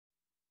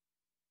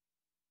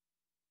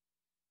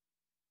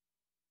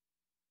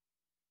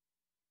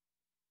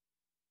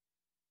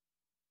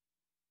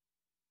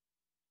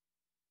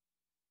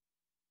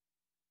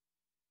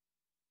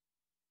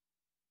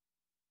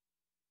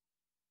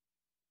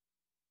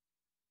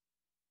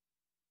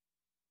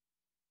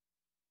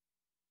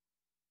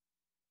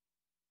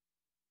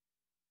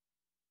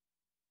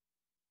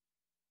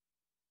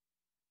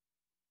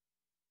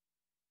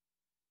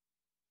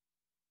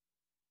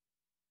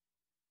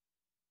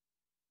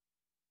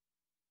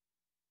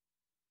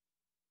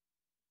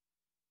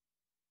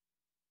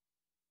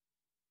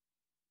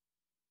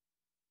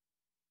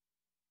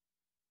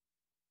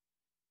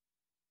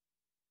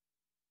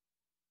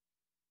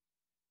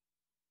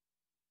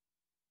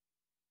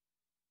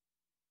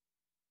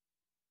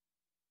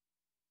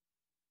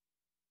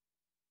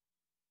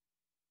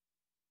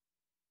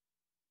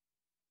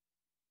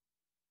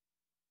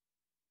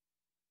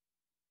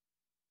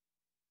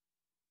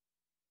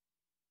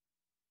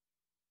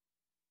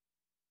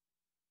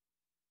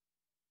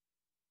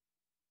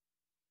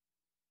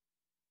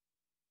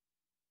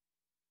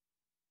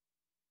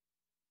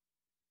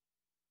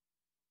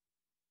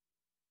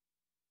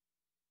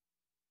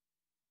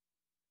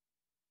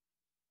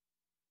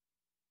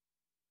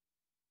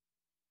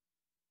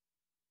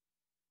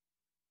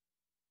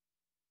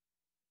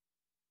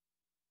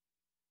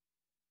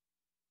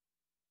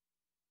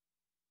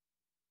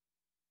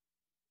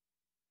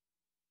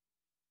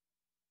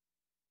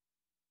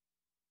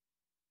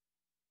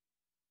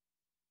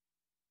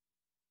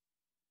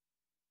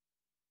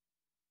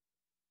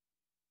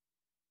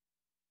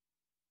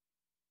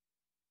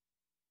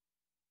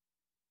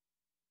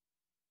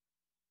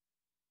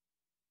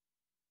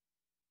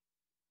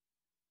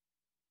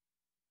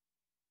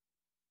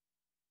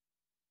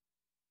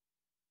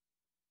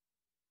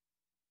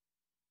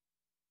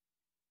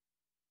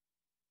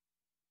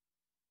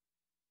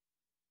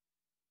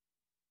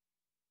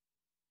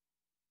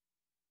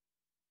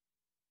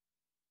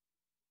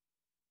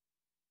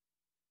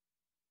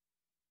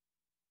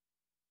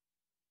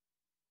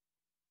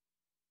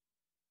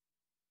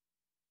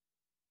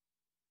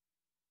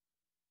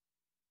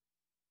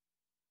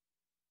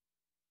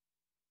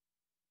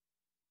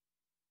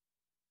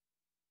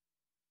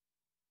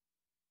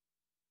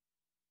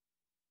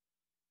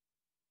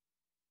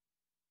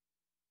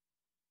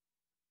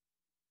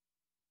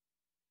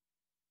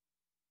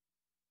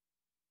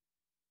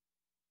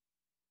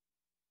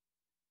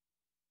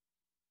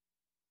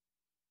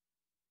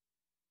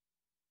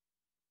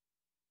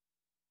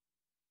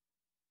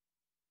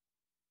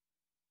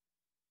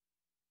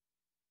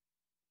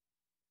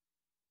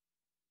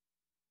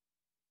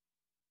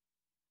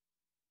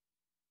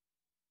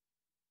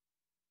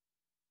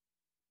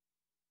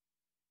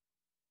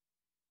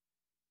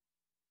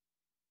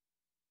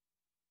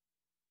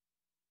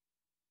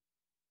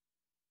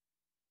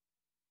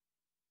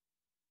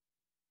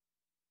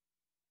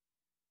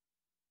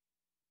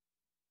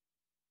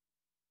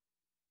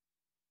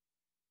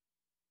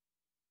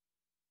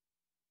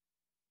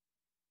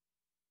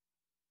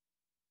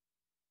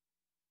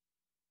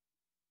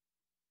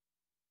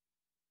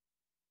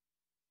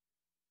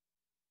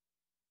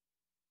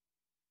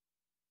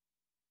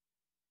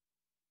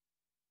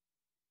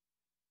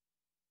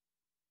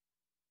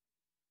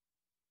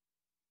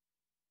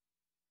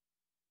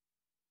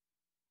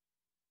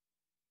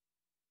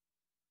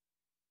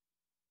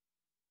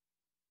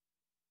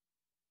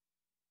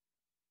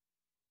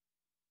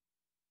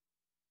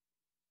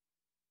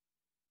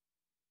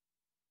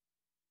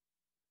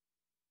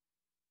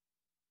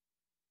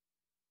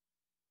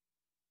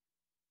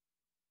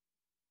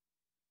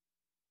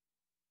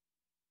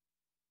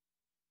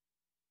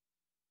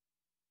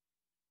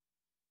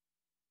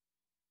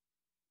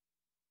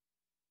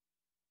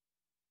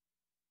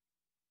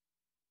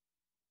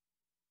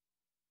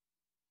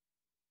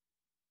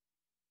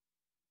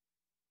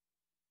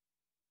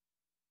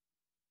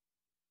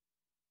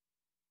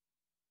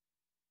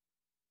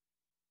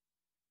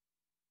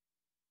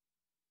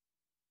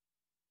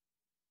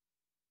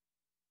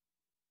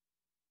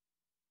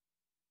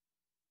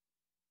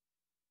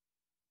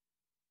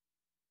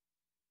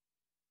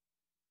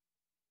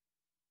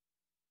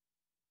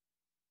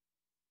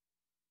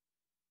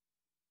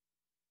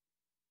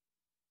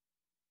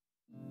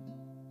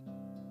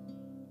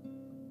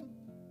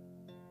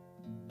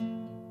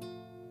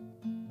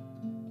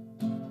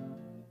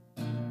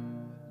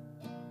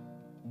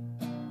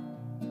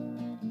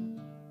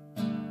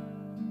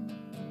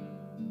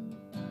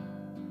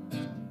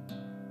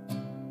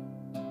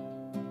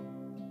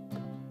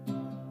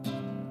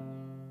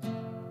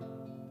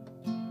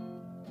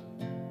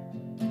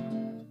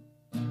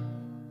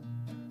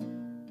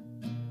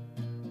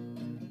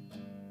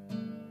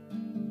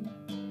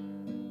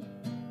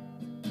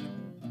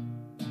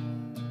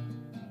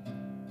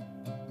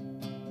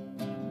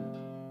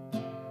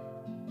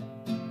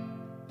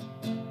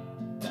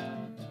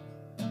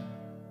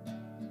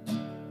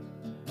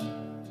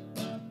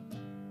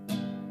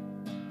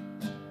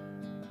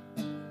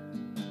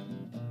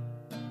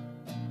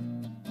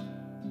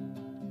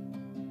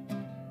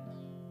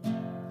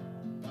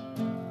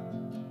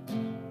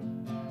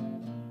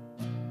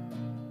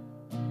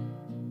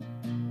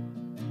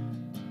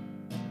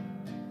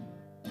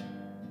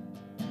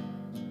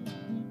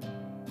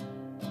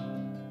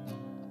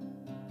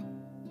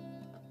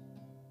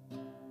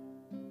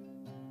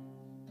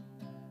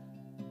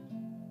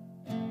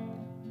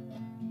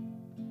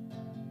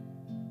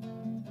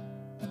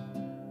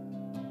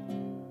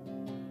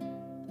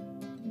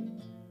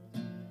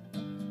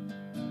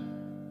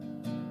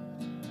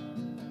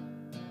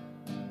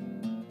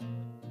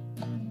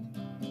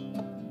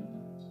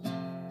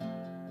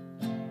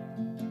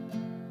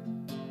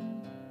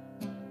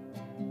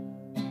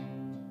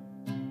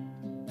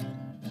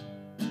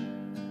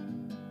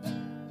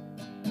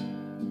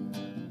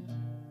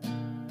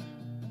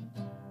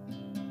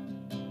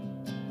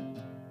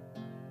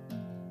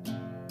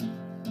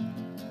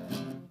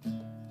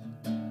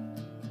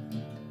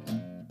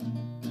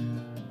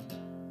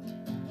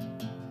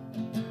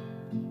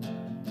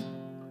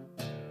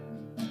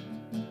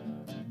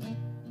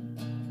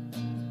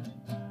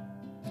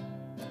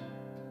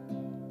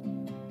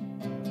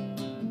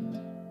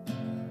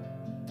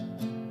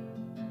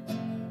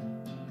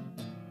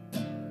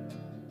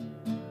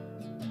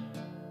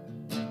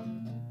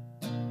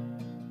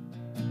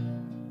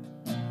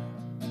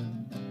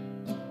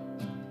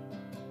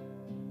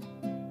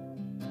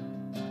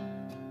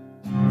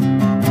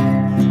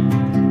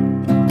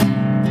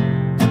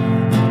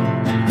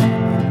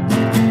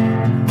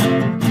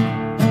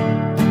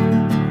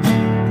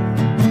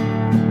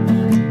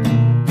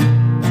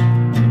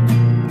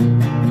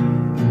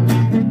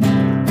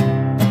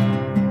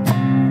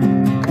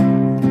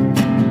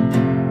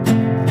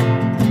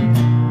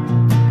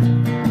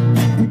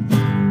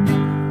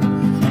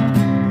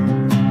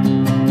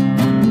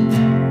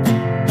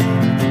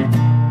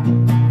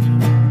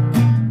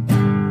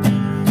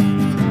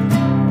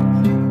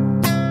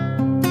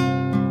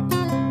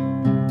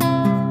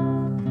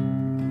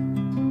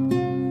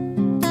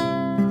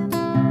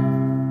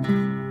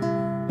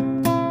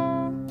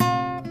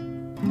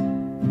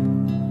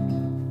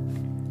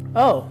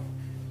Oh,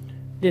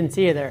 didn't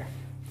see you there.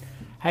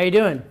 How you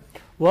doing?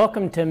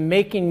 Welcome to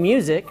Making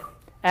Music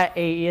at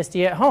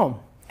AESD at Home.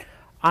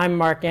 I'm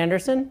Mark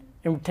Anderson,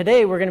 and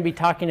today we're going to be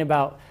talking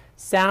about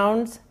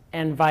sounds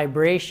and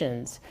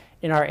vibrations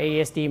in our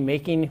AESD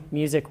Making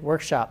Music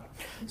workshop.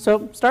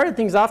 So started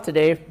things off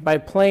today by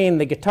playing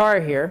the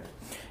guitar here.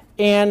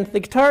 And the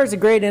guitar is a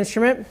great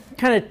instrument.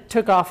 Kind of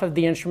took off of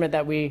the instrument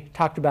that we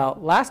talked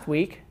about last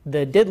week,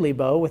 the diddly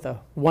bow with a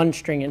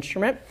one-string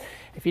instrument.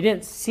 If you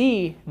didn't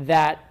see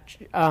that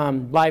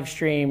live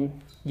stream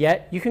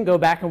yet, you can go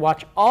back and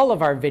watch all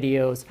of our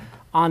videos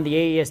on the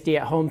AESD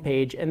at Home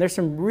page, and there's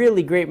some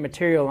really great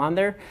material on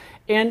there.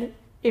 And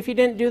if you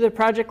didn't do the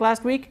project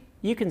last week,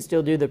 you can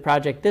still do the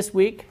project this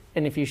week.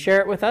 And if you share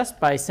it with us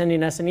by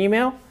sending us an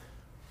email,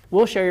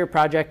 we'll share your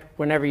project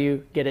whenever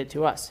you get it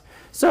to us.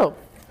 So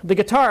the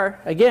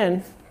guitar,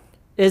 again,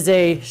 is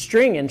a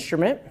string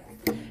instrument.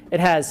 It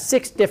has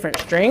 6 different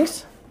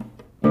strings.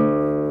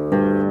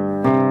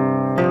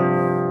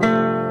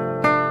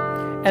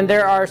 And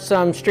there are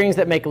some strings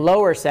that make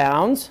lower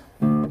sounds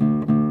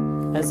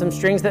and some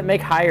strings that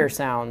make higher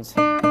sounds.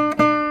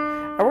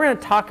 And we're going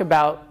to talk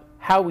about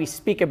how we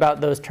speak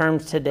about those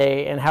terms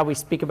today and how we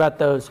speak about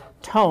those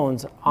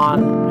tones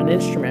on an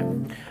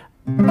instrument.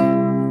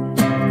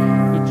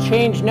 You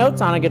change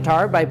notes on a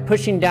guitar by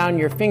pushing down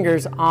your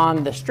fingers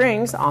on the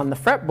strings on the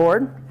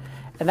fretboard,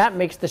 and that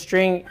makes the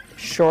string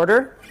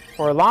shorter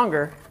or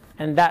longer,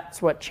 and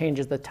that's what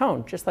changes the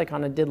tone, just like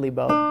on a diddly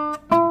bow.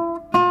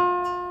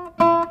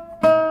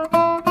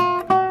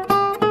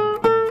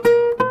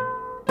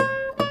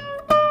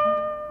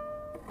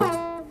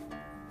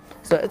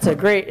 So it's a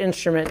great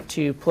instrument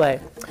to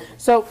play.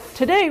 So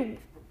today,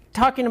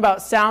 talking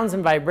about sounds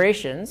and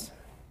vibrations,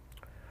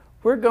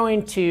 we're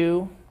going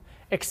to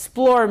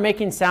explore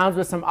making sounds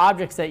with some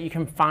objects that you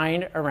can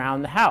find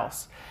around the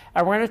house.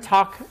 And we're going to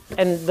talk,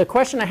 and the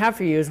question I have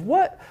for you is,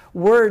 what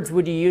words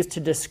would you use to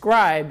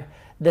describe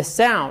the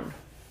sound,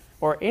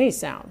 or any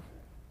sound?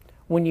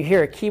 When you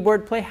hear a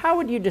keyboard play, how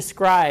would you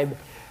describe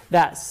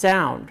that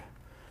sound?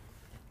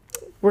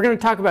 We're going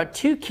to talk about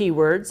 2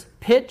 keywords,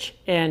 pitch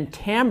and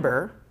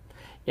timbre.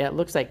 Yeah, it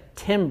looks like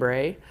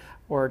timbre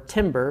or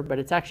timbre, but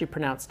it's actually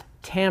pronounced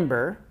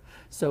timbre.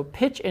 So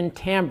pitch and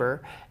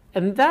timbre,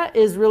 and that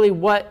is really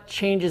what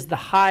changes the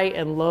high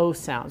and low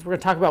sounds. We're going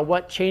to talk about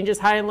what changes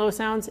high and low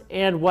sounds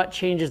and what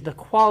changes the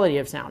quality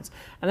of sounds.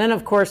 And then,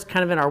 of course,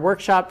 kind of in our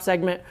workshop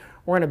segment,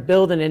 we're going to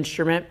build an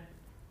instrument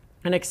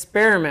and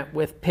experiment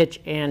with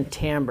pitch and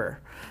timbre.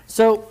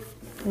 So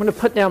I'm going to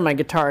put down my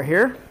guitar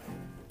here.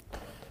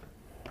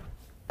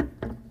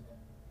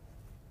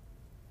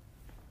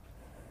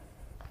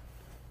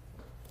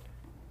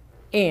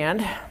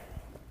 And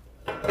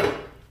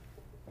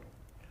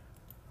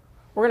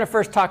we're going to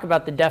first talk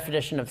about the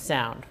definition of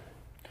sound.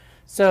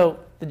 So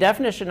the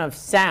definition of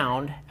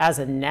sound as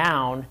a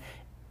noun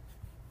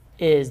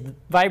is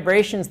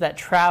vibrations that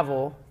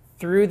travel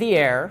through the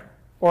air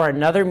or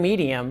another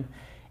medium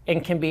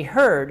and can be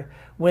heard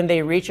when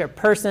they reach a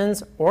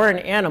person's or an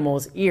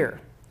animal's ear.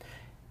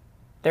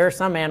 There are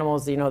some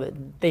animals, that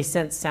they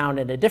sense sound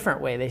in a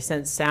different way. They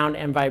sense sound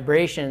and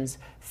vibrations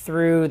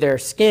through their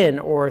skin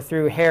or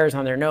through hairs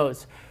on their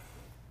nose.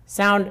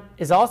 Sound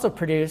is also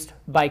produced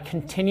by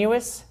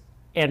continuous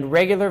and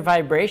regular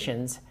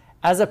vibrations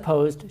as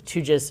opposed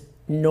to just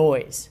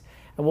noise.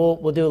 And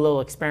we'll do a little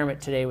experiment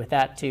today with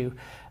that to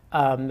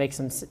make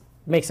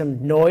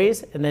some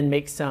noise and then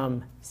make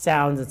some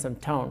sounds and some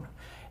tone.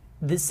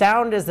 The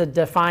sound is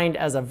defined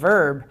as a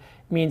verb,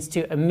 means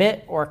to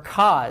emit or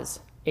cause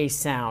a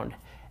sound.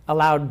 A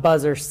loud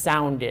buzzer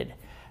sounded,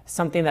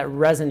 something that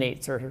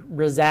resonates or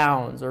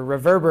resounds or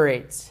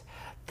reverberates,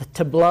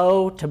 to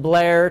blow, to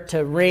blare,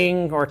 to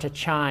ring, or to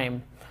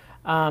chime.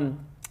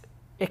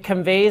 It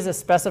conveys a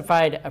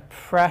specified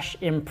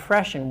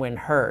impression when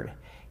heard.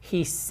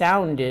 He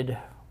sounded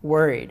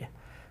worried.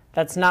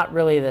 That's not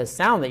really the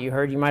sound that you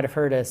heard. You might have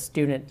heard a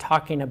student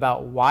talking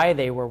about why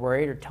they were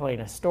worried or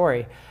telling a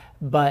story,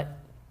 but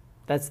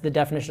that's the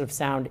definition of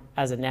sound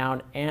as a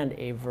noun and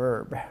a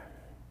verb.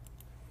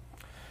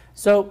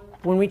 So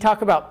when we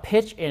talk about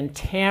pitch and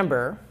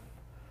timbre,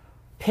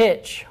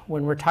 pitch,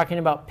 when we're talking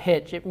about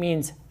pitch, it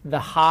means the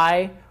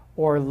high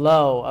or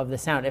low of the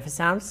sound. If a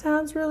sound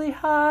sounds really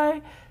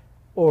high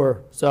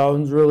or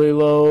sounds really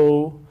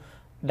low,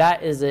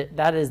 that is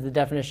the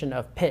definition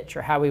of pitch,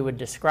 or how we would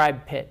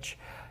describe pitch.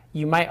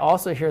 You might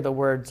also hear the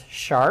words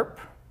sharp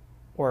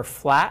or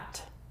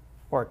flat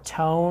or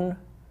tone,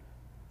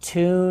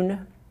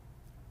 tune.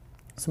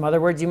 Some other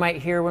words you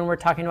might hear when we're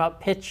talking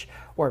about pitch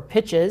or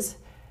pitches.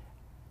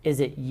 Is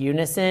it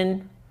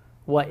unison?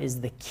 What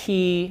is the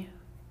key?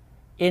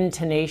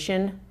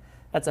 Intonation,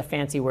 that's a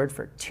fancy word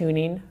for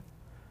tuning.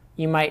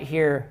 You might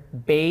hear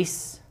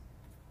bass,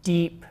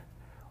 deep,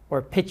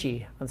 or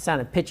pitchy. That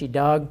sounded pitchy,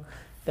 dog.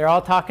 They're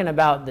all talking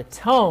about the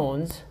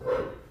tones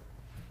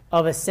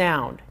of a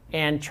sound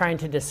and trying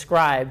to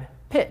describe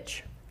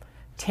pitch.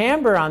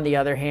 Timbre, on the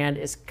other hand,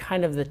 is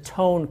kind of the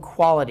tone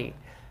quality.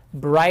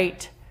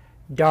 Bright,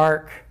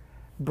 dark,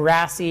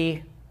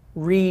 brassy,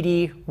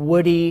 reedy,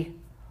 woody,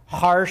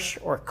 harsh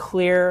or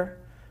clear,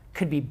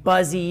 could be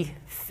buzzy,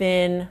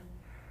 thin,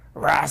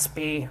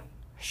 raspy,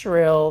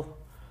 shrill,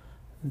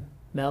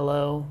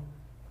 mellow,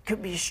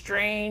 could be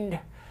strained,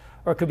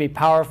 or it could be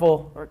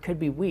powerful, or it could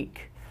be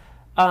weak.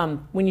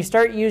 When you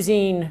start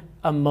using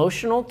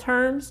emotional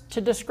terms to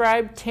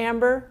describe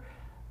timbre,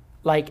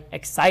 like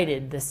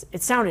excited,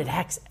 it sounded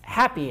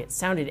happy, it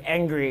sounded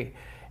angry,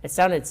 it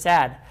sounded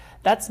sad,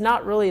 that's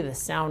not really the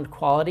sound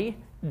quality,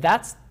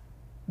 that's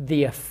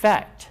the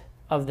effect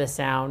of the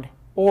sound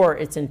or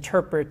its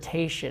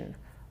interpretation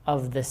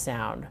of the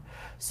sound.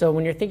 So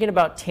when you're thinking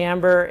about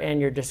timbre and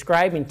you're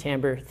describing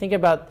timbre, think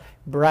about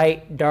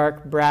bright,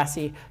 dark,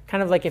 brassy,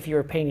 kind of like if you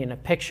were painting a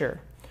picture.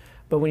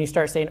 But when you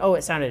start saying, oh,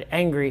 it sounded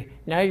angry,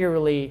 now you're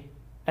really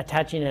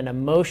attaching an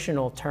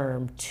emotional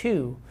term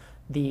to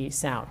the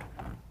sound.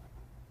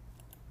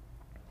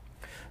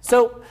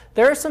 So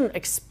there are some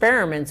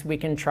experiments we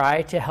can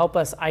try to help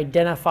us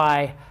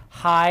identify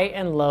high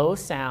and low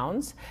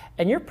sounds,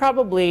 and you're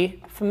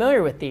probably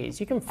familiar with these.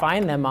 You can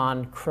find them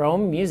on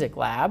Chrome Music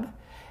Lab,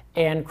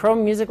 and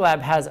Chrome Music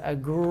Lab has a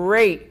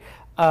great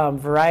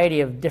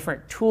variety of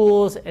different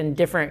tools and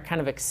different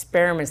kind of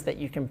experiments that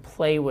you can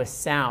play with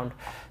sound.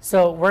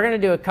 So we're going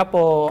to do a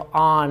couple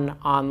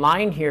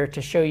online here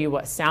to show you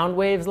what sound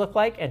waves look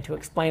like and to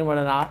explain what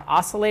an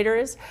oscillator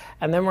is,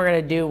 and then we're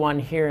going to do one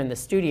here in the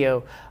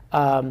studio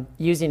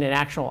using an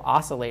actual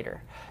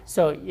oscillator.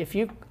 So if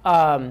you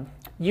can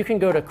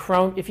go to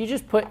Chrome, if you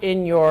just put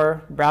in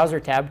your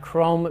browser tab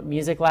Chrome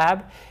Music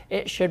Lab,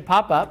 it should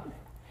pop up,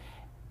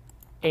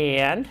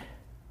 and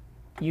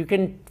you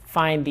can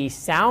find the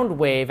sound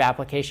wave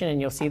application,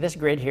 and you'll see this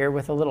grid here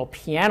with a little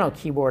piano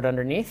keyboard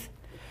underneath.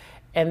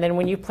 And then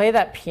when you play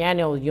that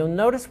piano, you'll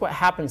notice what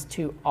happens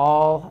to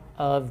all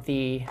of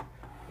the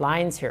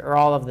lines here, or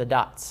all of the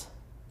dots.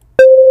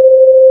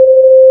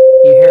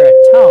 You hear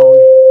a tone,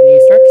 and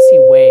you start to see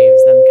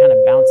waves, them kind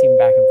of bouncing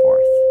back and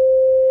forth.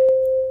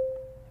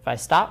 If I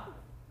stop,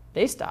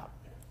 they stop.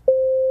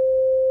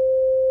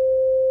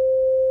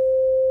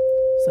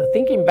 So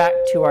thinking back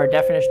to our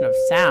definition of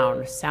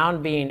sound,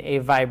 sound being a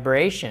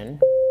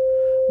vibration,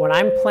 when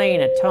I'm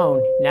playing a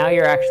tone, now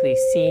you're actually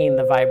seeing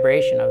the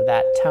vibration of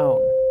that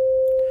tone.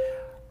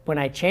 When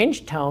I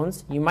change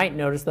tones, you might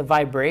notice the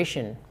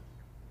vibration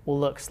will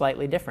look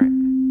slightly different.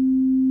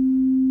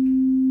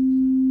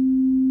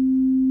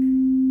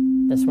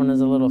 This one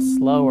is a little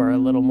slower, a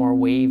little more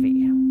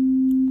wavy.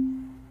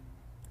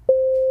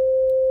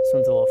 This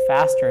one's a little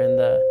faster, and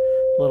the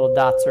little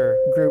dots are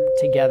grouped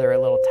together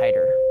a little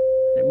tighter.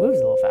 And it moves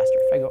a little faster.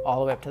 If I go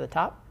all the way up to the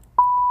top,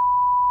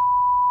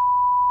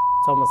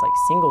 it's almost like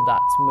single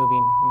dots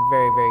moving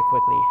very, very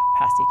quickly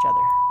past each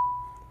other.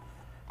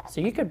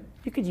 So you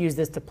could use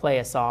this to play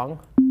a song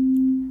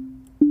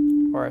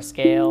or a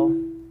scale.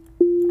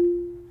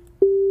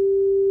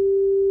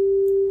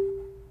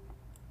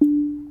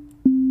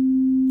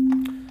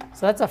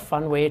 So that's a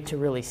fun way to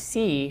really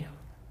see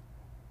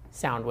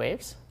sound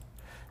waves.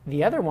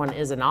 The other one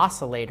is an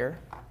oscillator.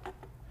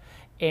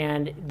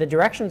 And the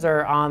directions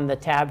are on the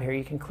tab here.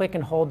 You can click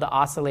and hold the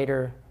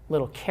oscillator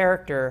little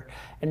character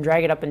and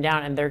drag it up and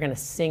down, and they're going to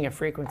sing a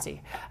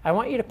frequency. I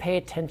want you to pay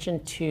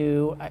attention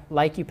to,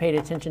 like you paid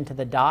attention to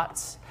the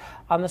dots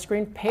on the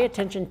screen, pay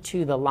attention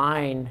to the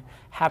line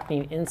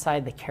happening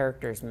inside the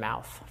character's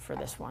mouth for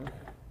this one.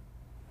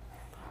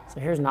 So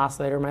here's an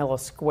oscillator, my little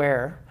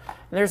square.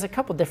 And there's a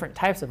couple different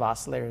types of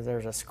oscillators.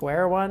 There's a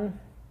square one,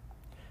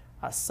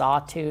 a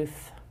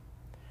sawtooth,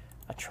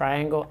 a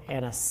triangle,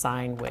 and a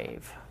sine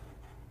wave.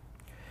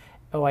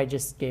 Oh, I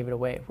just gave it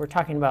away. We're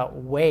talking about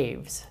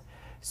waves.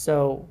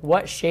 So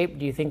what shape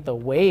do you think the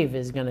wave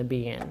is going to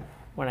be in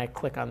when I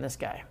click on this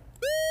guy?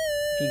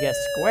 If you guess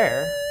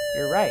square,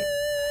 you're right.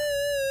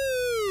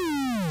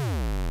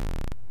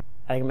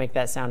 I can make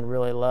that sound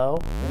really low,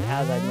 and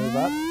as I move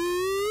up,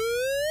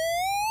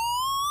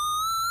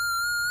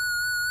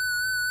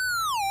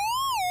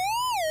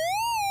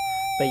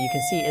 but you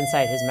can see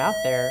inside his mouth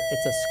there,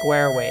 it's a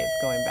square wave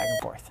going back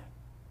and forth.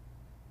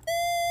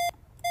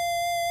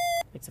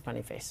 It's a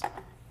funny face.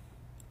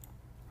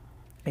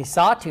 A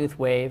sawtooth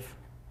wave,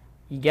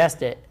 you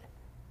guessed it,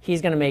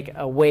 he's going to make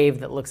a wave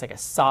that looks like a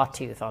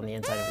sawtooth on the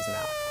inside of his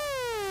mouth.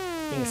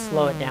 You can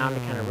slow it down to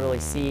kind of really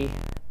see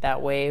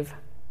that wave.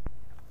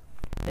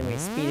 Then we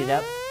speed it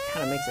up,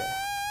 kind of makes it,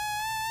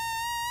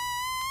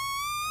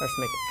 starts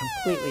to make a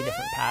completely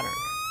different pattern.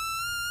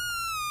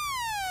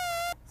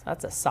 So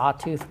that's a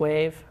sawtooth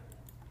wave.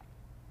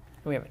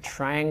 And we have a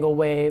triangle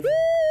wave.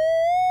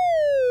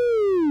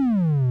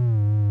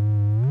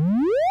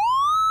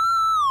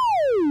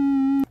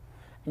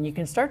 And you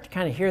can start to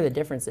kind of hear the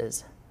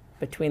differences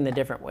between the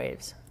different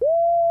waves.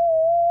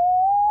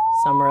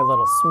 Some are a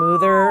little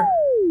smoother,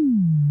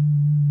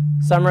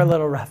 some are a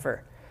little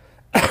rougher.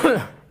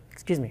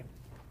 Excuse me.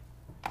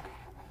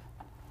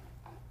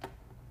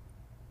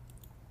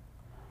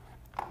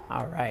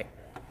 All right,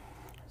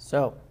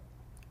 so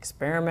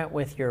experiment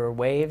with your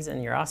waves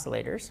and your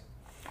oscillators.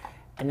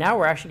 And now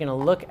we're actually going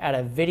to look at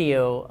a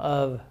video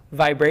of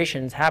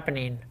vibrations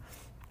happening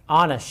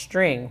on a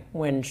string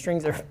when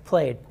strings are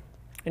played.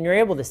 And you're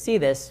able to see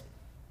this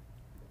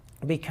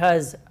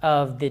because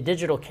of the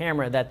digital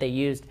camera that they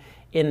used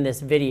in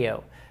this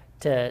video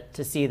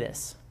to see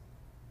this.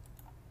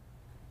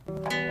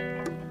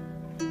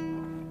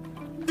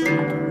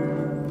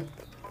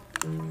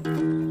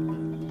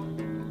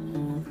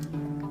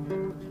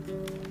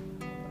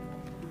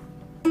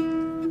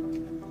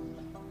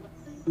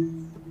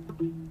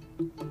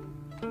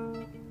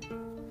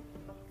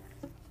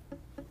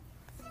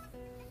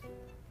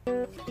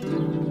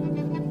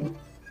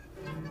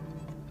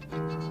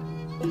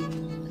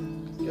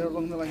 Go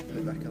along the length of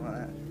it, Becca, like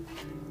that.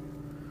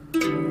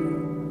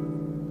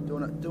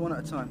 Do one at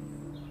a time.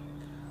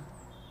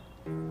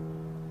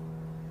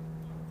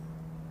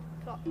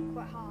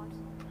 Quite hard.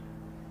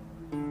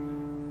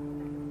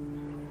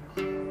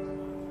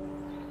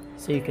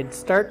 So you could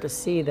start to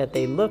see that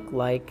they look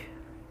like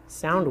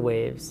sound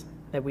waves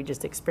that we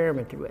just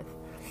experimented with.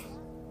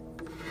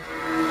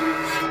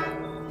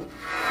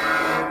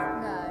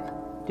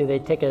 No. Do they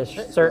take a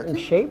certain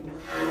shape?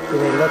 Do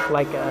they look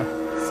like a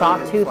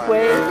sawtooth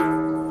wave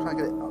Try and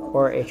get it.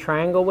 or a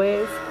triangle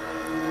wave?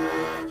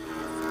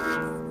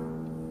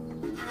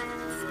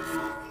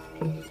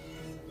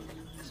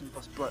 Some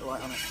bright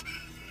light on it.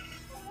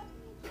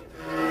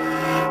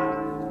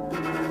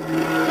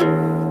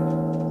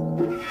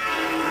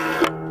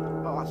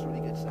 Oh, that's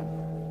really good, Sam.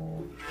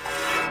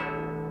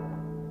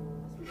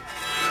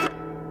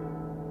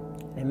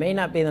 It may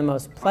not be the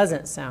most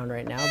pleasant sound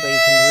right now, but you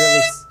can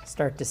really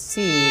start to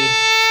see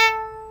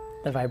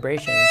the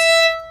vibrations.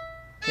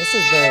 This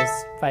is the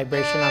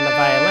vibration on the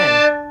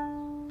violin.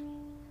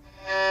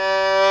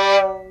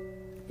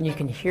 And you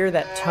can hear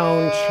that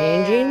tone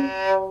changing,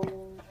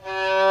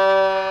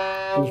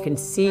 and you can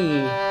see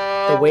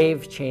the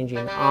wave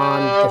changing on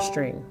the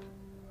string.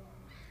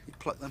 You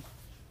pluck them.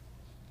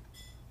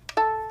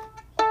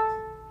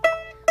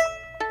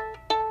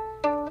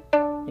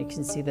 You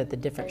can see that the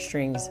different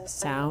strings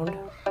sound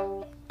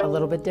a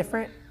little bit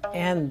different,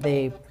 and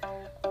they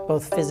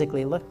both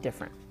physically look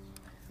different.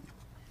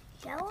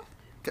 Shell?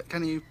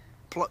 Can you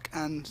pluck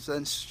and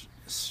then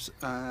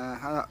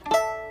how that?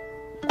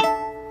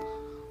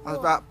 I was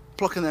about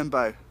plucking them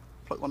bow.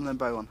 Pluck one of them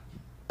bow on.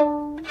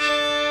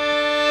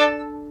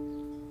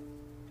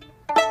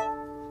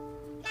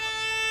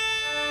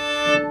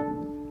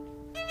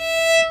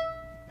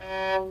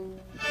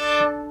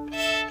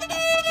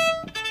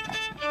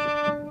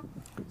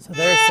 So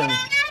there's some.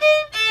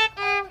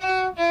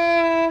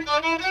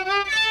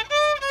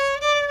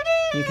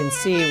 You can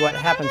see what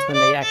happens when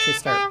they actually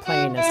start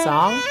playing a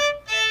song.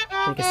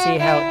 You can see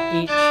how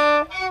each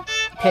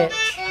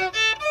pitch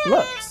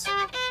looks.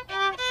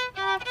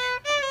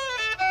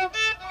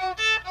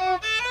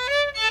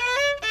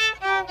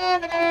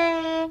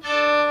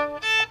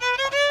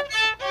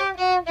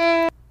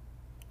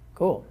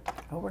 Cool.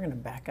 Oh, we're going to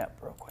back up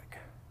real quick.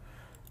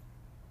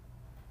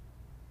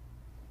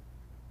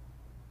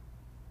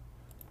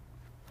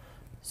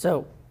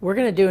 So we're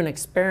going to do an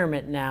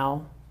experiment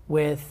now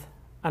with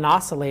an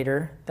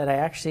oscillator that I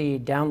actually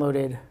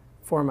downloaded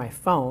for my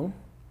phone,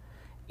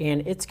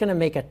 and it's going to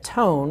make a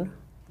tone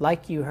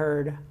like you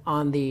heard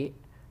on the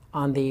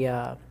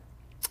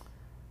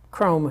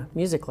Chrome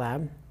Music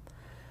Lab.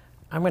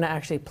 I'm going to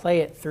actually play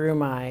it through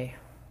my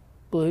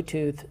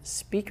Bluetooth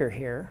speaker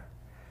here.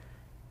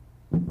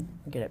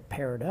 Get it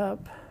paired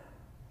up.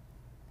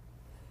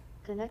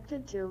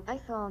 Connected to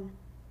iPhone.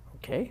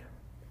 Okay.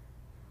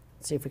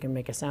 Let's see if we can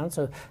make a sound.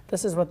 So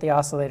this is what the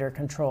oscillator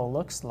control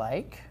looks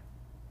like.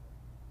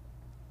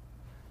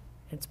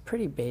 It's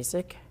pretty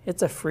basic.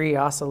 It's a free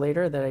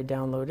oscillator that I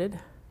downloaded.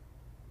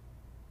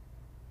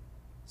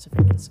 So if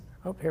I can,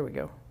 oh, here we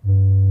go.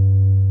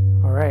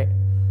 All right.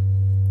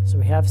 So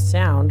we have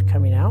sound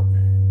coming out.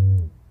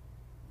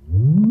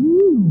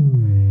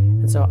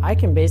 And so I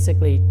can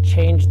basically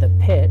change the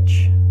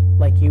pitch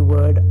like you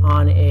would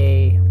on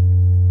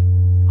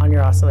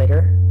your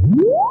oscillator.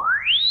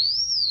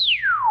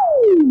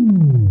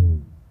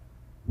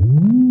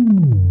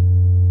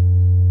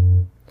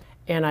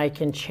 And I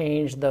can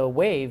change the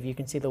wave. You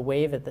can see the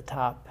wave at the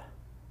top,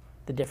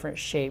 the different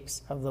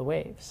shapes of the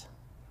waves.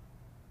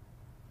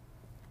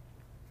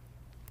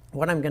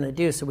 What I'm going to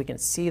do so we can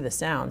see the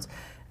sounds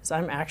is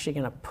I'm actually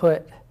going to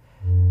put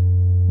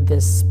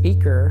this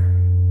speaker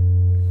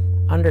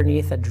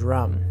underneath a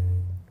drum.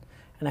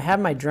 And I have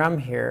my drum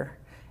here,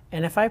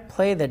 and if I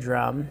play the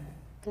drum,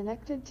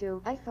 Connected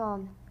to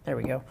iPhone. there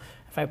we go.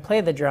 If I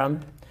play the drum,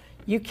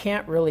 you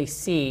can't really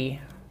see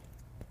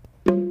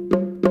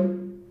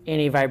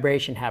any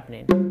vibration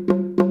happening.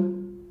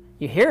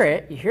 You hear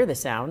it, you hear the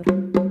sound,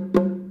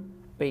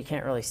 but you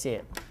can't really see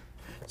it.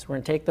 So we're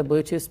going to take the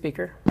Bluetooth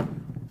speaker,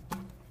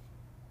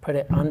 put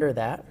it under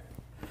that,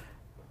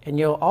 and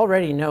you'll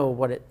already know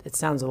what it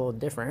sounds a little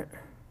different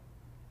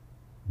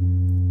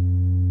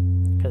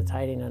because it's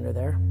hiding under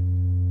there.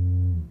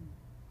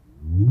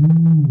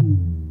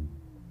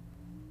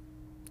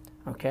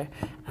 Okay,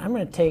 I'm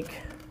going to take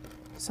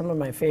some of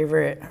my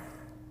favorite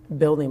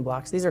building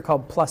blocks. These are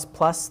called plus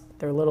plus.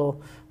 They're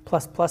little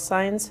plus plus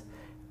signs,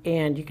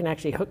 and you can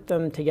actually hook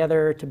them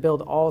together to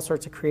build all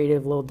sorts of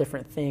creative little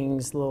different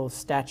things, little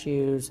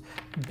statues,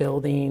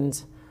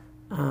 buildings,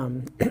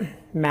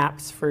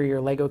 maps for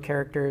your Lego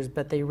characters,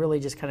 but they really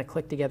just kind of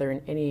click together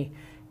in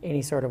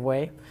any sort of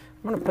way.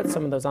 I'm going to put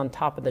some of those on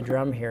top of the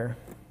drum here.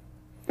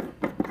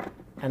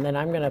 And then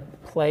I'm going to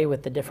play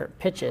with the different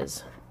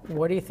pitches.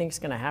 What do you think is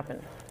going to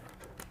happen?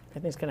 I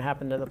think it's going to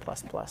happen to the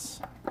plus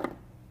plus.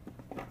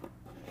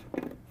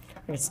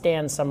 I can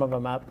stand some of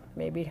them up,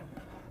 maybe.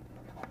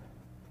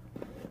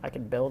 I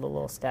could build a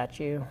little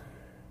statue.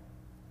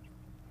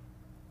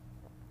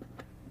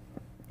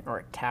 Or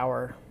a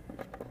tower.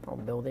 Little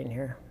building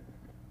here.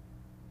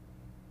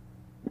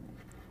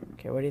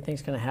 Okay, what do you think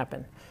is going to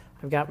happen?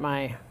 I've got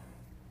my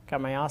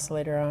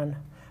oscillator on.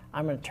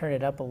 I'm going to turn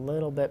it up a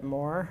little bit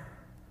more.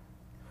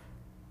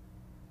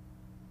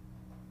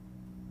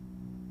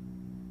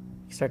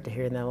 You start to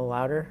hear that a little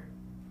louder.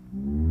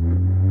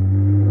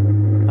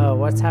 Oh,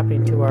 what's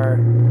happening to our...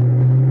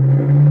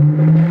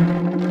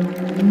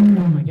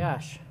 Oh my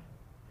gosh.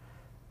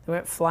 They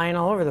went flying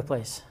all over the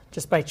place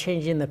just by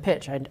changing the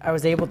pitch. I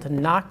was able to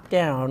knock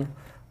down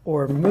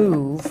or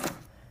move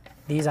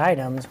these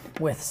items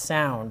with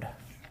sound.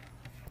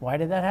 Why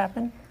did that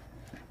happen?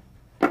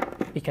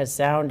 Because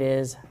sound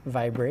is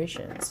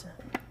vibrations.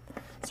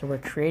 So we're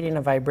creating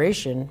a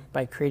vibration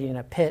by creating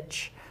a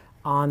pitch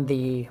on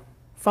the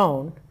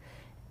phone.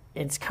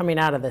 It's coming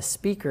out of the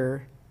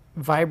speaker,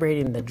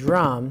 vibrating the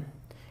drum,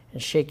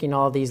 and shaking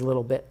all these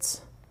little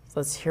bits. So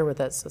let's hear what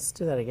that's, let's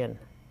do that again.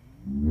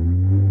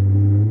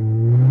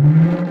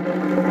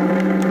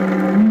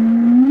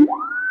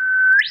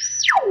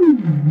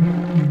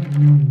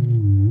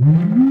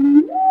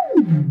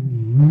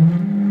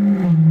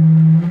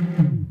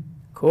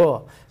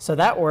 Cool. So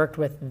that worked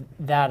with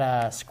that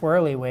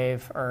squirrely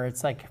wave, or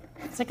it's like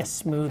a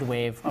smooth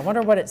wave. I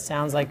wonder what it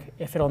sounds like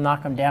if it'll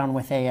knock them down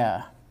with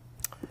a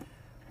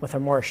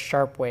more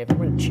sharp wave. I'm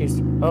going to choose.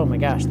 Oh my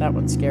gosh, that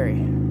one's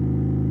scary.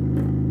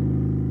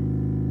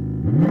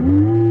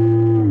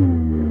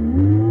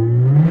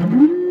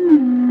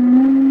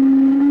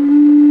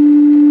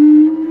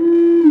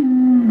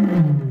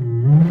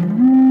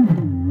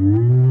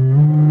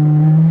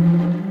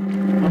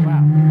 Oh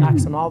wow,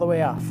 knocks them all the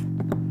way off.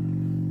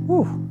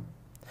 Whew.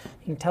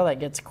 You can tell that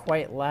gets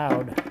quite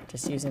loud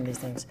just using these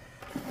things.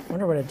 I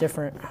wonder what a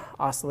different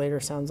oscillator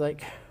sounds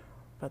like.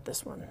 About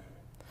this one.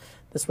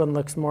 This one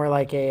looks more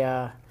like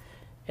a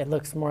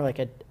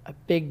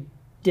big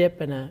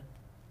dip and a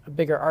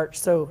bigger arch.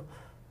 So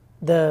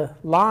the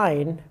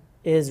line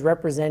is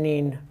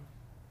representing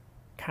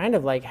kind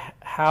of like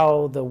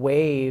how the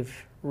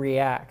wave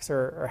reacts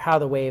or how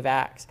the wave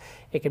acts.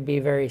 It could be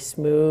very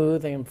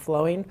smooth and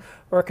flowing,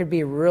 or it could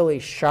be really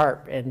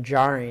sharp and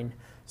jarring.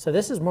 So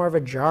this is more of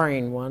a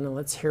jarring one, and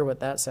let's hear what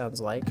that sounds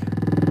like.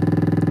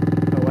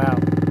 Oh wow.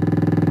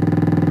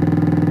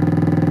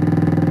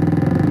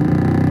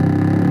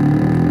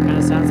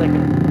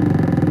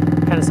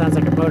 Kind of sounds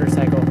like a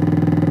motorcycle. I'm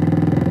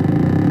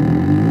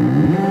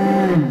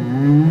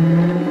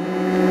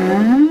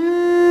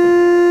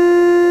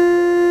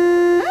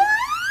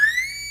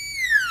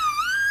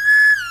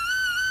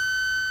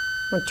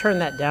going to turn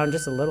that down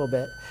just a little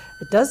bit.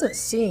 It doesn't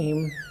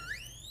seem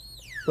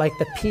like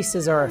the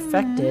pieces are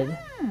affected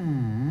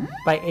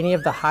by any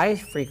of the high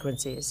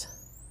frequencies.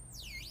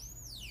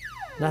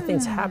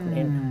 Nothing's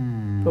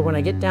happening. But when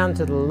I get down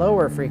to the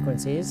lower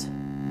frequencies,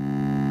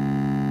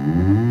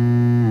 there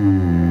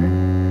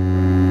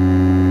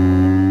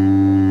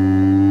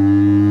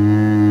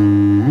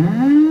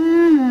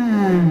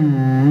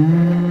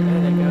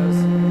that goes.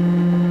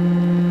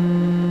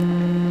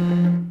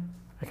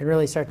 I can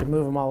really start to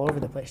move them all over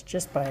the place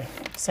just by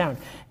sound.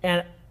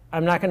 And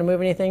I'm not going to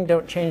move anything.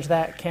 Don't change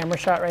that camera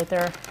shot right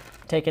there.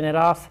 Taking it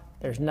off.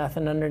 There's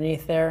nothing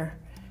underneath there.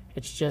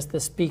 It's just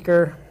the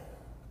speaker.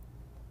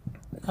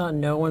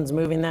 No one's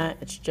moving that.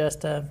 It's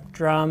just a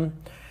drum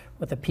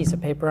with a piece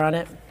of paper on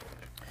it.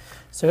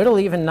 So it'll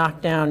even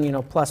knock down,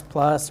 plus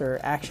plus or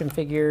action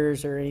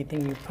figures or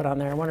anything you put on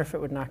there. I wonder if it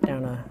would knock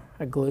down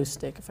a glue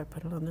stick if I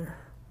put it on there.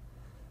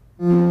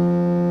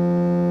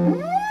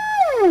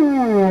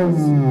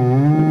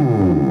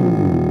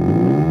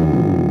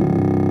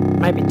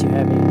 Might be too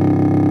heavy.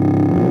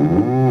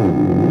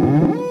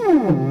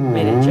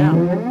 Made it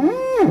jump.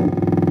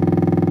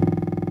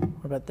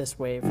 What about this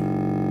wave?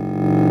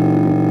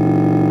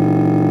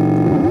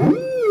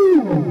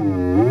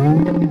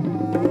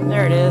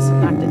 There it is,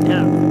 knocked it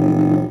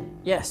down.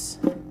 Yes,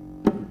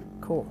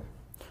 cool.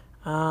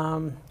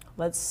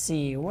 Let's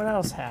see, what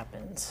else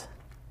happens?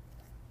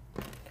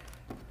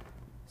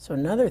 So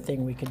another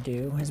thing we could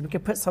do is we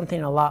could put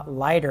something a lot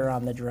lighter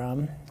on the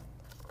drum.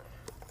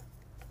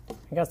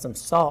 I got some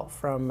salt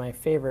from my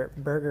favorite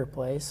burger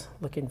place.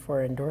 Looking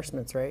for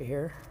endorsements right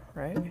here,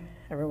 right?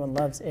 Everyone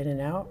loves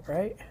In-N-Out,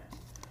 right?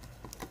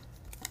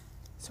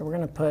 So we're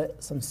going to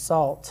put some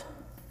salt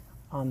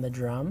on the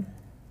drum.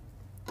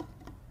 You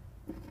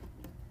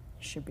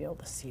should be able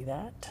to see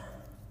that.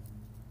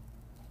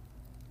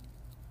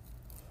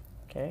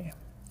 Okay.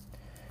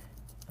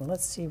 And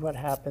let's see what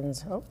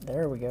happens. Oh,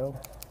 there we go.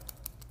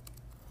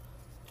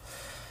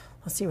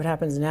 Let's see what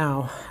happens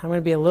now. I'm going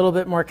to be a little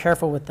bit more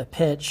careful with the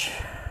pitch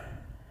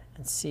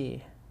and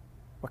see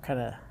what kind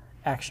of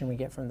action we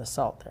get from the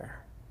salt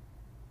there.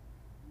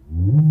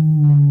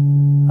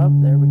 Oh,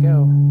 there we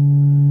go.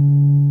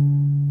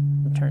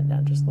 I'll turn it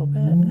down just a little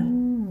bit.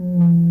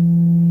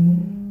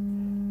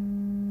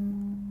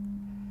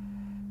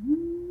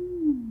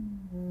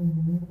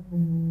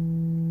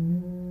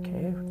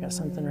 Okay, we got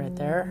something right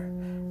there.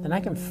 Then I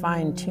can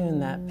fine tune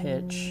that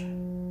pitch.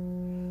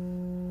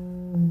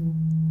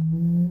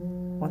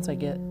 Once I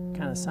get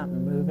kind of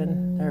something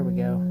moving, there we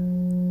go.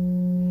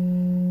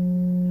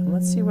 And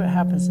let's see what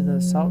happens to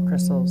those salt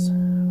crystals.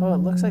 Oh, it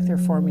looks like they're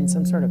forming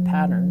some sort of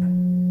pattern.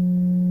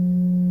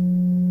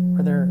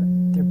 Where they're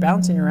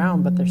bouncing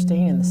around, but they're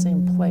staying in the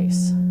same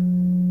place.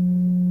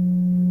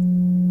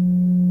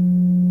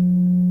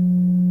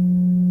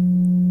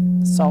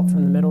 The salt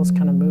from the middle is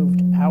kind of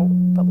moved out,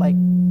 but like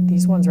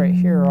these ones right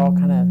here are all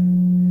kind of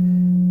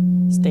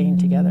staying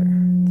together.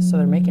 So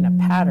they're making a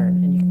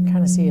pattern, and you can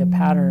kind of see a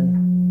pattern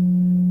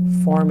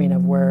forming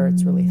of where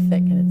it's really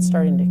thick, and it's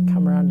starting to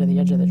come around to the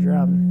edge of the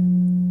drum.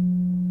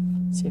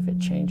 See if it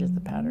changes the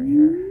pattern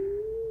here.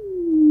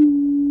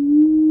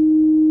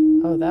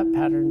 Oh, that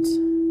pattern's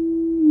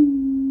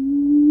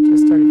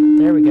just started.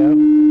 There we go.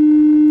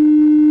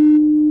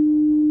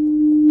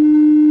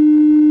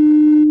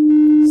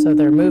 So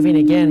they're moving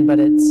again, but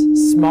it's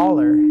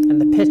smaller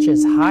and the pitch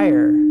is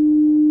higher.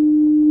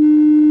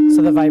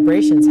 So the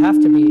vibrations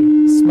have to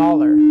be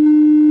smaller.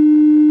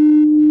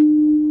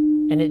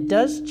 And it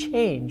does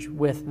change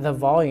with the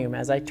volume.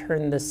 As I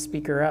turn this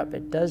speaker up,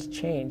 it does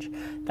change.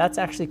 That's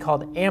actually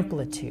called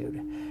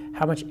amplitude.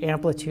 How much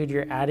amplitude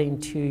you're adding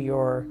to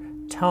your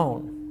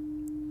tone.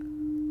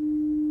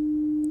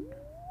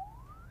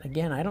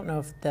 Again, I don't know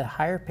if the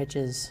higher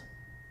pitches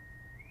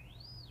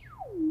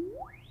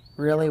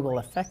really will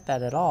affect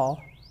that at all,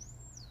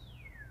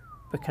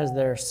 because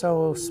they're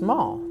so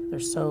small.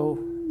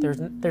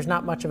 There's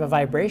not much of a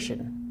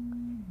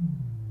vibration.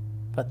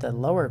 But the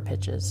lower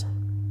pitches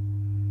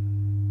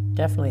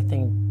definitely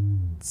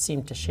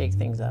seem to shake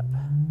things up.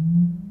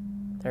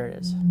 There it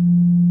is.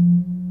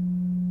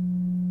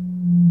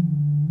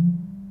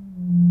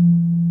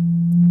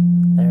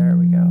 There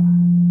we go.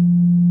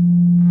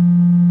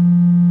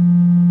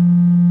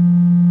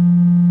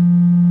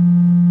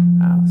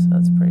 Wow, so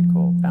that's pretty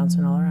cool,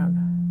 bouncing all around.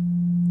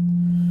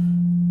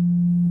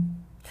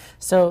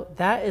 So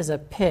that is a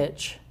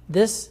pitch.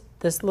 This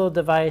little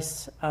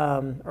device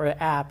or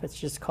app, it's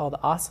just called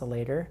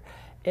Oscillator.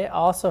 It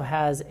also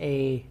has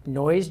a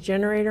noise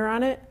generator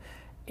on it,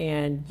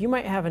 and you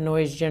might have a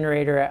noise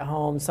generator at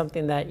home,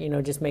 something that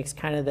just makes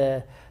kind of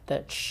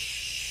that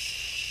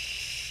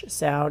shh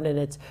sound, and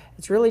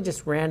it's really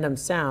just random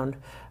sound.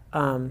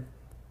 Let's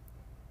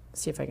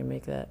see if I can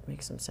make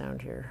some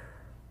sound here.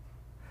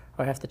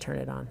 Oh, I have to turn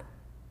it on.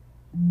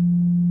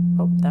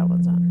 Oh, that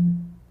one's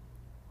on.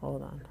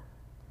 Hold on.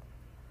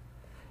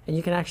 And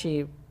you can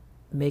actually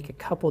make a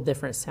couple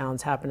different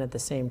sounds happen at the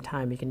same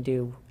time. You can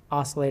do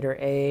oscillator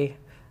A,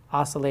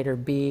 oscillator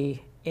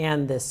B,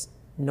 and this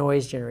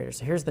noise generator.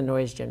 So here's the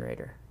noise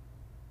generator.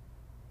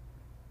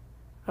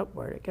 Oh,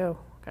 where'd it go?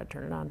 Gotta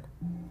turn it on.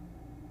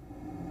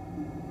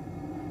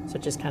 So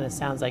it just kind of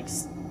sounds like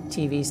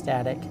TV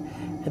static.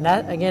 And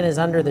that, again, is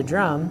under the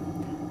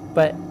drum.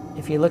 But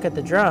if you look at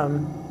the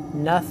drum,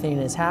 nothing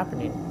is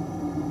happening.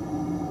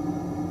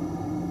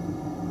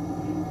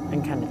 I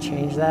can kind of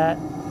change that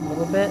a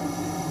little bit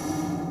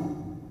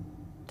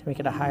to make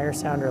it a higher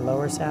sound or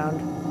lower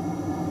sound.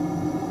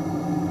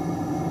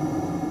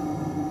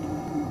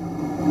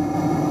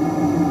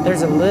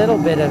 There's a little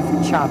bit of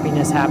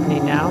choppiness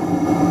happening now.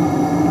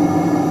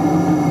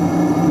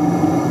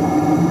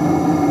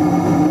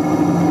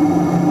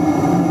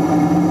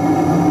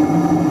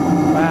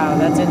 Wow,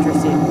 that's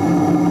interesting.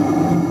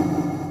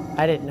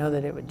 I didn't know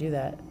that it would do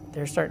that.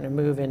 They're starting to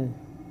move in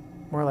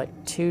more like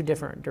two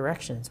different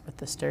directions with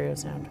the stereo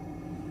sound.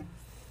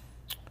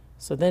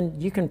 So then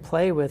you can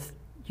play with,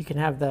 you can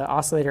have the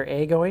oscillator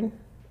A going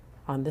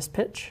on this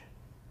pitch.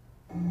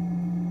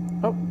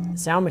 Oh, the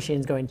sound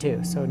machine's going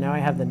too. So now I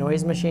have the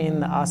noise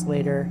machine, the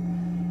oscillator,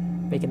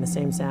 making the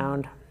same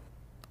sound.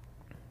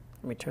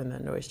 Let me turn the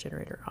noise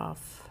generator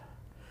off.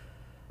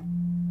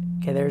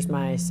 Okay, there's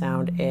my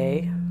sound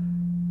A.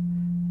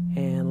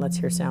 And let's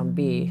hear sound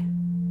B.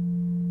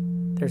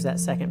 There's that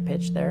second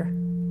pitch there.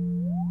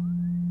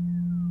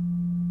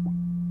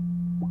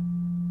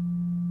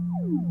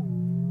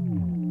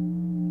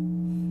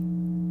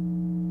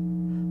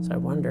 So I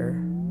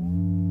wonder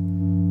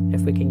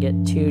if we can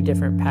get two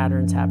different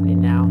patterns happening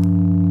now.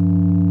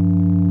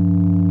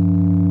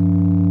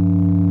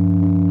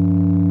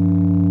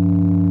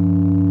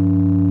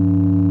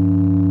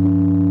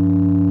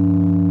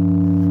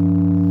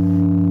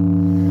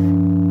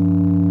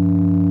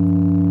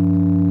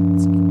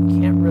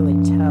 Can't really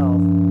tell.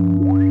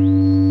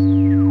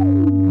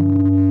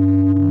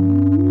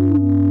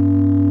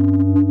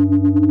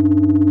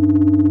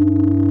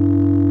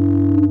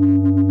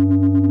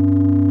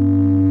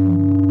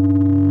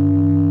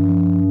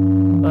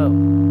 Whoa,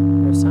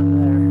 there's something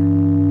there.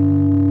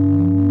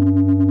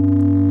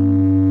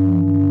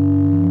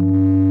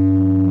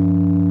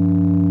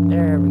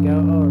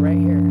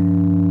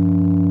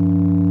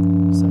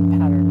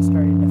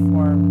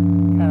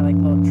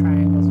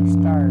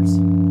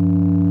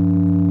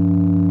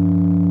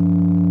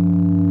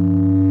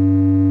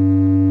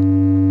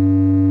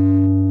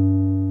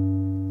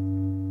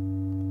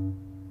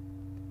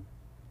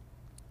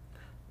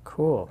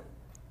 Cool.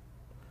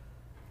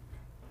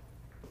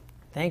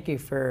 Thank you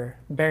for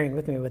bearing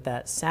with me with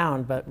that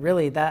sound, but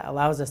really that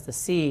allows us to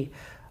see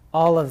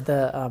all of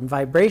the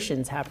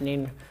vibrations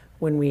happening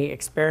when we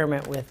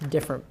experiment with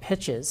different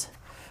pitches.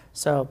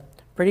 So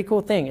pretty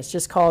cool thing. It's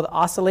just called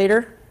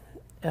Oscillator.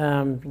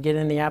 Get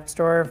in the App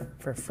Store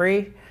for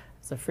free.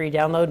 It's a free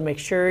download. Make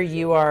sure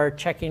you are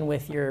checking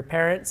with your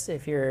parents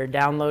if you're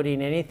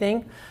downloading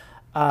anything.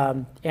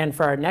 And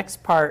for our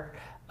next part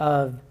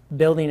of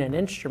building an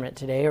instrument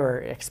today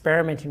or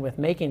experimenting with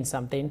making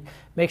something,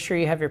 make sure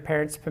you have your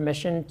parents'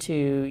 permission to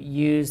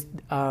use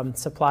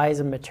supplies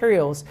and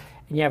materials,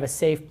 and you have a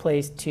safe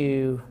place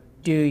to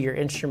do your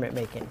instrument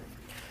making.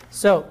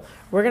 So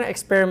we're going to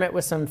experiment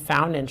with some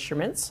found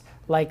instruments.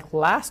 Like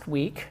last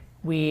week,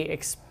 we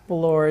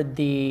explored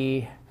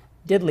the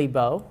diddly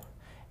bow,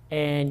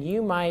 and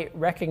you might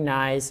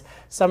recognize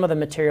some of the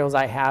materials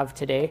I have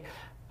today.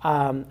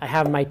 I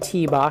have my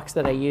tea box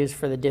that I use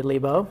for the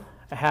diddly bow.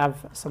 I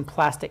have some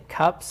plastic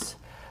cups.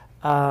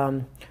 I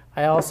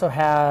also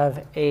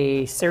have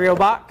a cereal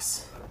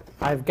box.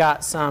 I've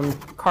got some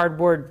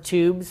cardboard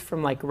tubes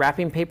from like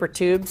wrapping paper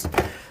tubes.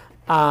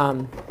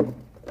 I've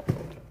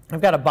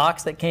got a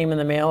box that came in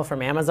the mail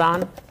from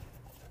Amazon.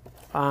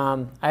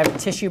 I have a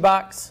tissue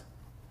box.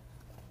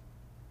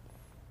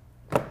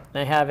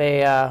 I have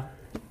an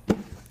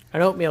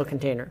oatmeal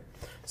container.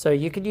 So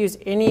you could use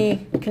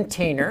any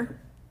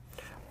container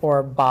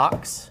or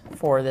box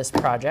for this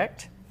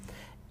project.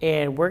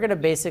 And we're going to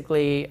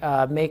basically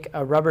make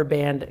a rubber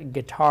band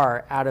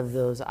guitar out of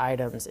those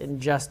items in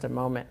just a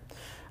moment.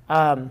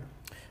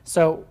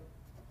 So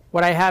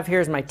what I have here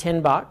is my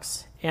tin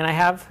box, and I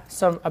have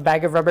a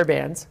bag of rubber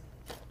bands.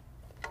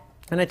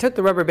 And I took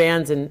the rubber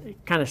bands and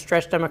kind of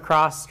stretched them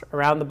across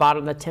around the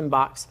bottom of the tin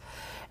box.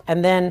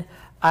 And then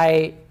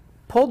I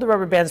pulled the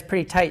rubber bands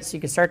pretty tight so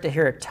you can start to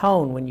hear a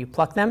tone when you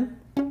pluck them.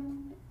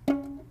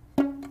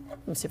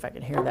 Let me see if I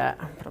can hear that.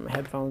 Put on my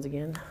headphones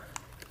again.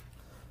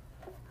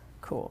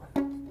 Cool.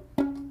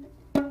 All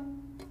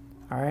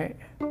right.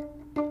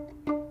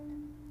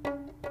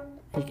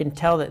 You can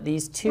tell that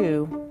these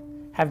two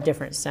have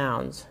different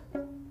sounds.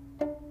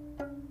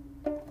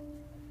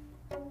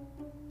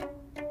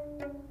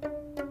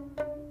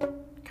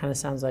 Kind of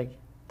sounds like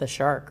the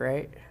shark,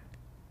 right?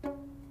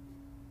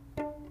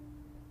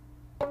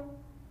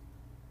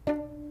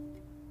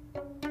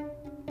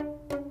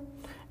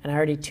 And I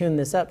already tuned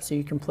this up so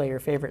you can play your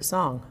favorite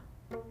song.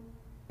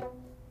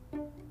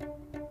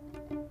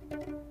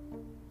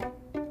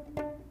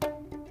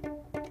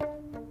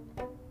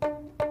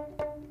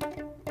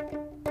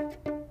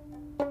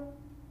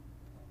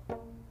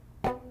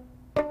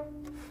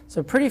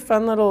 So pretty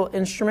fun little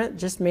instrument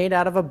just made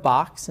out of a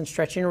box and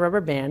stretching a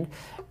rubber band.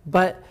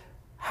 But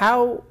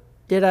how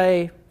did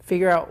I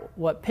figure out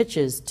what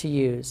pitches to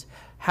use?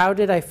 How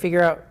did I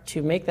figure out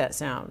to make that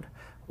sound?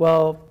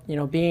 Well, you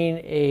know, being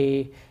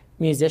a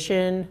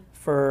musician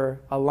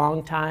for a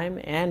long time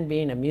and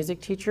being a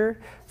music teacher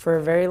for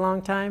a very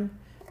long time,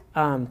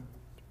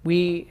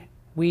 we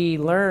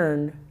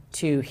learn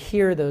to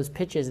hear those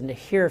pitches and to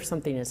hear if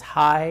something is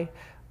high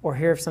or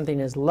hear if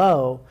something is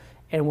low,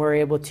 and we're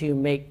able to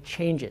make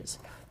changes.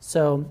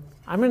 So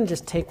I'm going to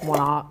just take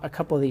a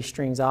couple of these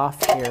strings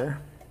off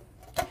here,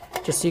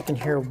 just so you can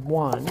hear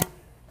one.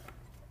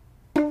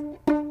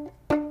 And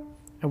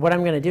what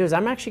I'm going to do is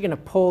I'm actually going to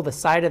pull the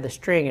side of the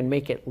string and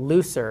make it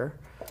looser,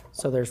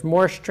 so there's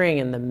more string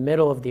in the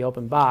middle of the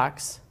open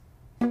box.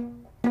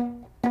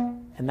 And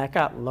that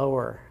got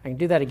lower. I can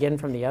do that again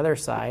from the other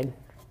side.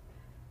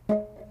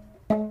 And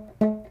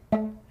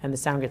the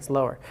sound gets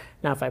lower.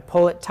 Now if I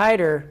pull it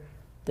tighter,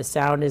 the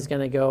sound is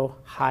going to go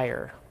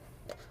higher.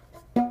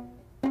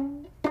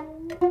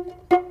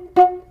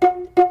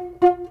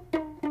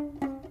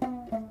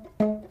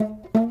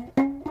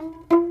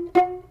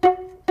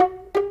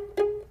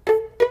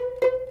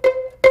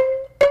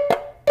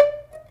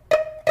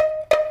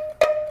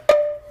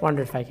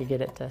 Wondered if I could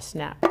get it to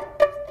snap.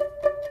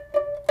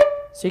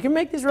 So you can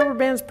make these rubber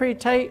bands pretty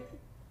tight,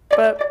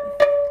 but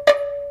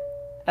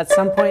at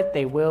some point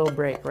they will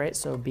break, right?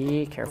 So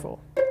be careful.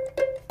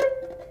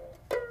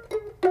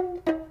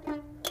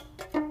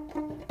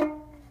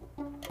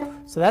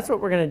 So that's what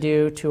we're going to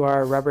do to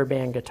our rubber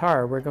band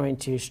guitar. We're going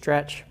to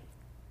stretch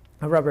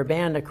a rubber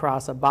band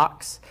across a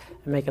box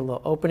and make a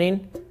little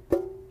opening,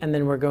 and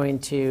then we're going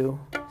to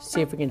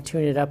see if we can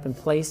tune it up and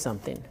play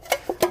something.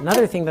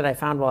 Another thing that I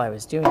found while I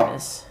was doing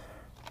this,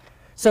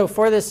 so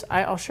for this,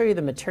 I'll show you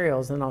the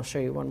materials, and I'll show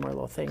you one more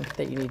little thing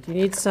that you need. You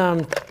need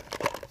some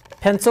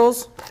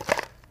pencils,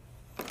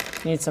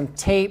 you need some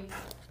tape,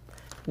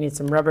 you need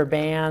some rubber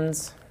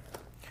bands,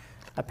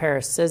 a pair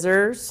of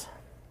scissors.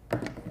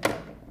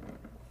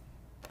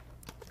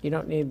 You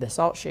don't need the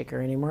salt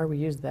shaker anymore. We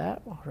used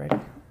that already.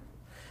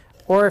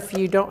 Or if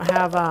you don't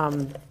have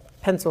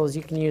pencils,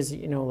 you can use,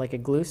 you know, like a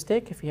glue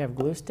stick if you have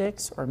glue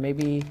sticks, or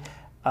maybe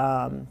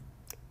a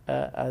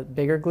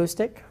bigger glue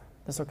stick.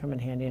 This will come in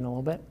handy in a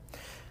little bit.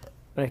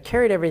 But I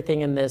carried everything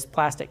in this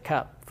plastic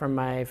cup from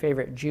my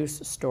favorite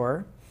juice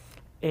store,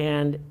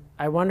 and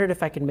I wondered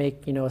if I could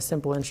make, you know, a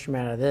simple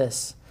instrument out of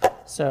this.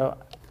 So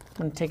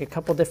I'm going to take a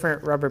couple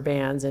different rubber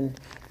bands, and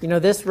you know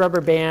this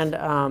rubber band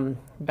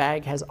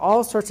bag has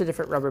all sorts of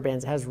different rubber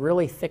bands. It has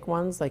really thick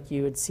ones like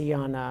you would see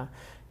on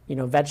you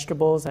know,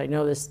 vegetables. I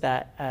noticed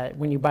that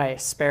when you buy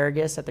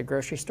asparagus at the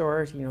grocery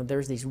store, you know,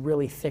 there's these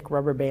really thick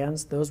rubber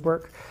bands. Those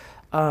work.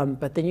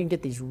 But then you can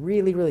get these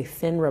really, really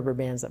thin rubber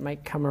bands that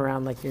might come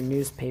around like your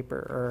newspaper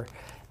or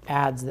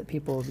ads that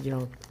people, you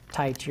know,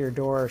 tie to your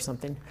door or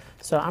something.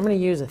 So I'm going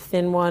to use a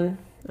thin one,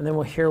 and then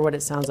we'll hear what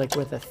it sounds like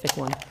with a thick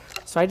one.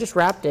 So I just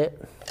wrapped it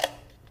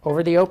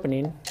over the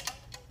opening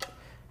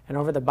and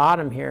over the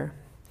bottom here,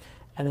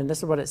 and then this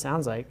is what it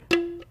sounds like.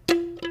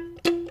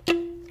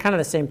 Kind of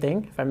the same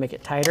thing. If I make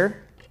it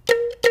tighter,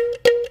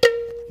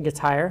 it gets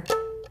higher.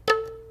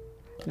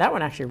 That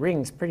one actually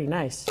rings pretty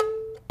nice.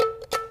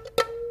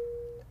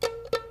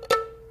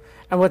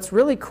 And what's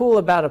really cool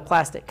about a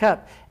plastic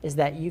cup is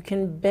that you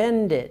can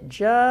bend it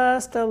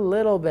just a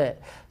little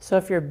bit. So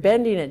if you're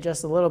bending it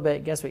just a little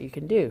bit, guess what you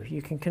can do?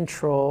 You can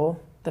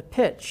control the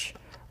pitch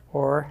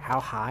or how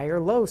high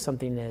or low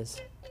something is.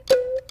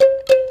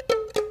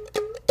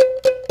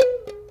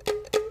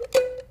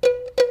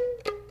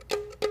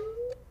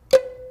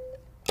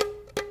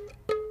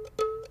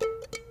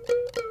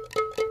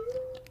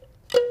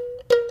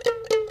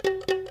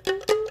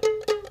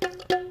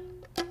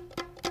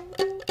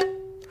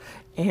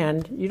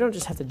 And you don't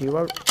just have to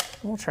do,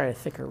 we'll try a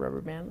thicker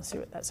rubber band. Let's see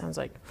what that sounds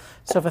like.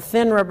 So if a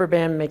thin rubber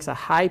band makes a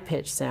high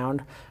pitch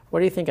sound, what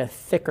do you think a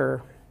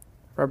thicker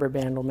rubber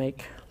band will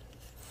make?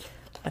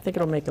 I think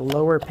it'll make a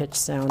lower pitch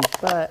sound,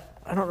 but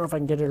I don't know if I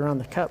can get it around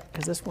the cup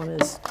because this one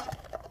is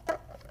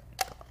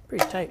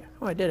pretty tight.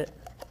 Oh, I did it.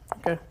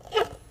 Okay.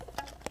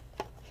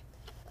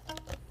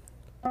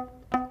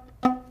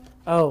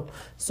 Oh,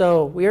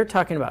 so we are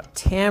talking about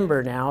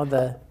timbre now.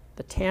 The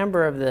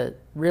timbre of the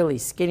really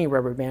skinny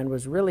rubber band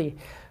was really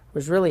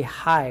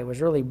high, was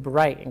really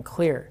bright and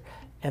clear.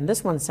 And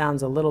this one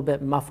sounds a little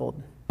bit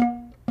muffled,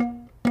 a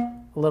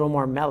little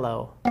more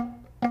mellow.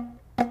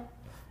 And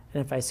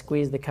if I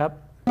squeeze the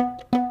cup, you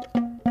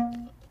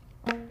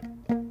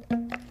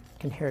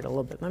can hear it a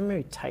little bit. Let me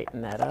maybe tighten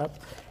that up.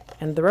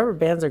 And the rubber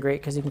bands are great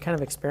because you can kind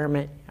of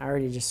experiment. I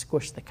already just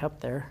squished the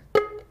cup there.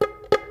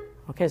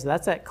 Okay, so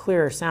that's that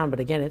clearer sound, but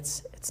again,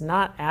 it's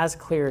not as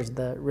clear as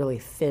the really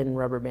thin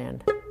rubber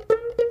band.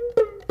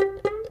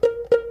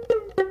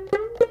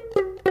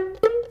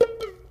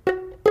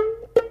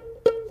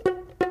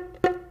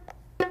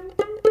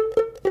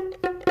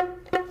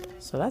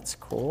 So that's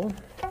cool.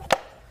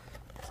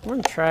 I'm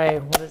going to try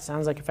what it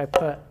sounds like if I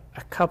put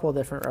a couple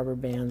different rubber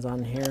bands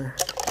on here.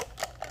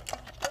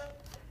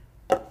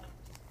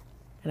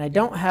 And I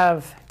don't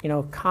have, you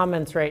know,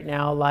 comments right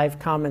now, live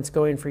comments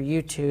going for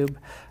YouTube.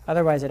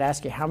 Otherwise, I'd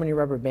ask you how many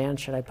rubber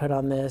bands should I put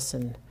on this,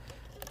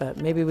 but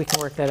maybe we can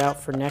work that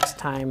out for next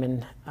time,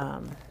 and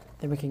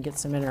then we can get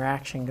some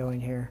interaction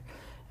going here.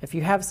 If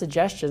you have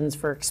suggestions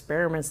for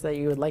experiments that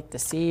you would like to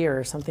see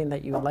or something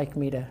that you would like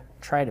me to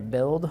try to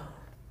build,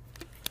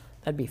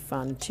 that'd be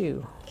fun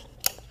too.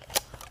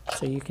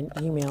 So you can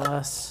email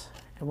us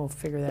and we'll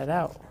figure that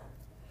out. All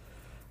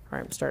right,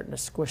 I'm starting to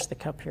squish the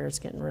cup here. It's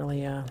getting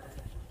really, I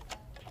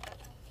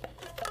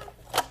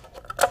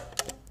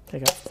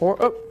got four,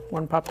 oh,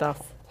 one popped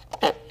off.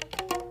 Got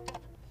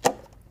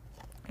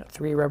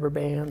 3 rubber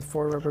bands,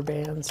 4 rubber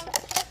bands.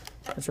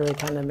 That's really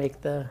kind of make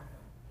the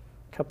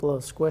cup a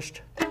little squished.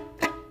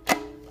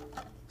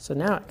 So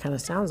now it kind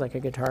of sounds like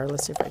a guitar.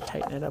 Let's see if I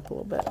tighten it up a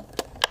little bit.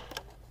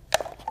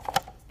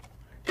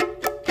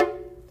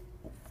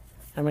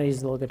 I'm going to use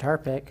the little guitar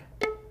pick.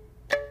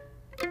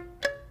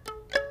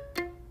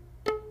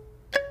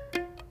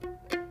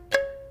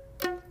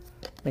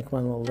 Make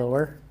one a little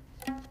lower.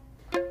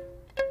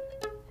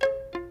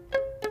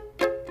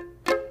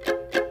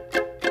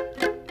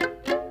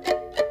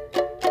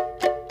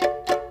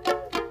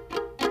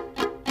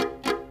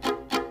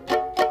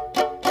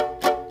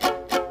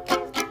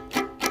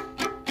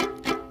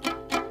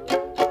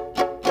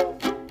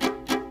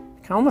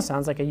 It almost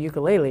sounds like a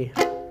ukulele,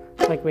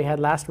 like we had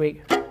last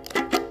week.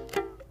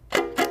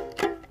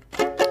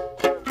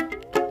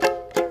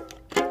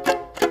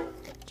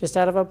 Just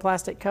out of a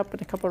plastic cup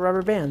and a couple of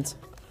rubber bands.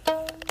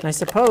 And I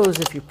suppose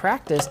if you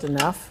practiced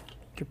enough,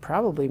 you could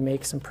probably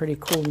make some pretty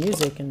cool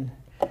music and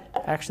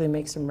actually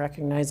make some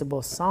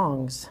recognizable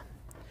songs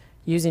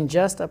using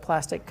just a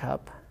plastic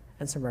cup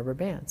and some rubber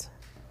bands.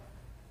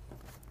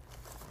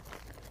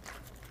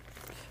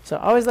 So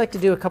I always like to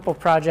do a couple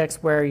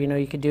projects where, you know,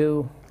 you could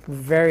do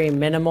very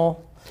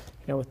minimal,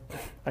 you know, with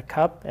a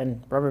cup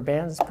and rubber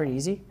bands, it's pretty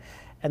easy.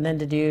 And then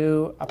to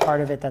do a part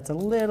of it that's a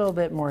little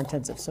bit more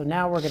intensive. So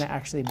now we're going to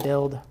actually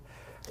build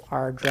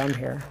our drum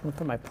here. I'm going to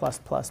put my plus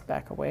plus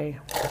back away.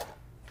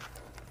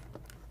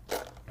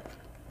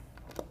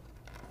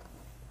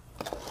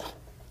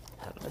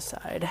 Out of the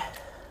side.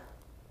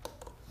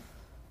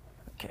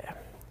 Okay.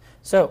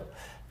 So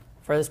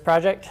for this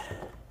project,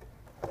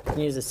 you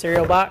can use a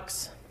cereal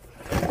box.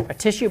 A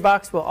tissue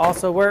box will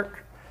also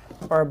work,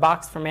 or a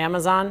box from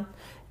Amazon.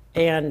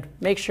 And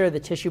make sure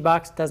the tissue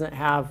box doesn't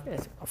have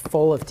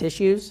full of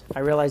tissues. I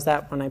realized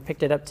that when I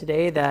picked it up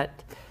today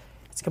that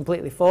It's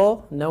completely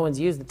full. No one's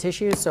used the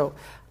tissues, so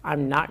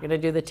I'm not going to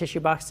do the tissue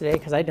box today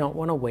because I don't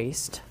want to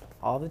waste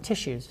all the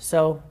tissues.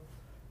 So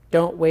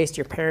don't waste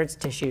your parents'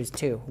 tissues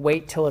too.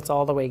 Wait till it's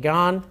all the way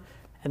gone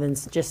and then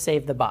just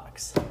save the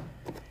box.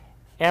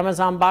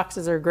 Amazon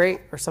boxes are great,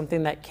 or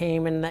something that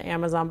came in the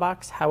Amazon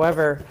box.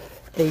 However,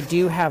 they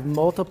do have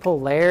multiple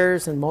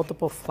layers and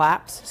multiple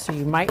flaps, so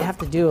you might have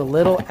to do a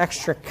little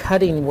extra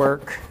cutting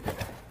work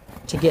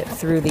to get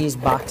through these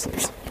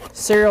boxes.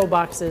 Cereal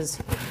boxes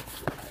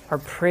are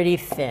pretty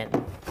thin.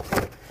 So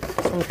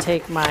I'm going to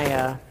take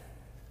my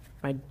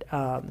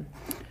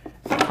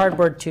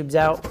cardboard tubes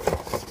out,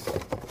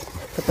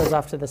 put those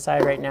off to the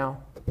side right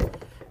now. I'm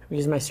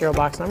using my cereal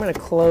box, and I'm going to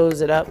close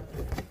it up.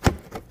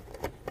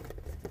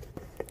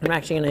 I'm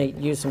actually going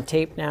to use some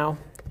tape now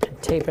and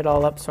tape it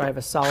all up so I have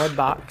a solid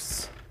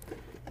box.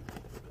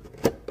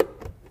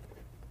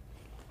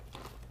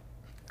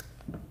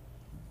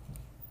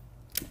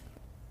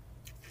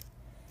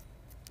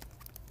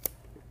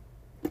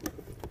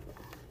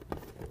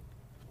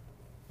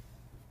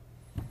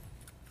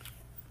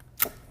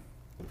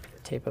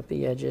 Tape up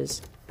the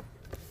edges.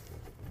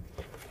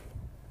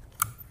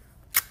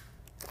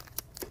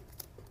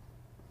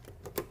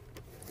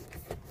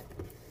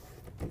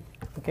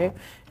 Okay,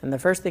 and the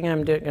first thing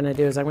I'm going to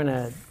do is I'm going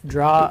to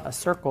draw a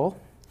circle.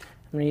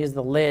 I'm going to use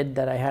the lid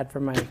that I had for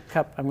my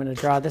cup. I'm going to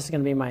draw, this is going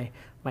to be my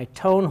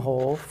tone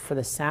hole for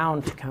the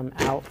sound to come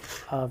out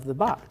of the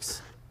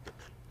box.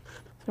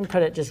 I'm going to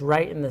put it just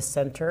right in the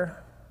center,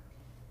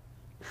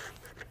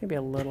 maybe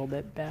a little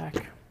bit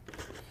back.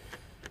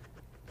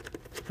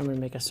 I'm going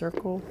to make a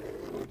circle.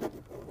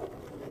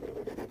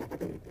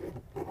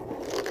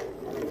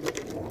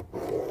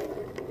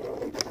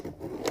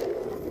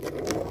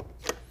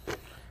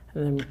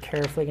 And then I'm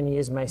carefully going to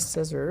use my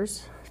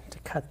scissors to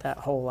cut that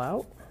hole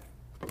out.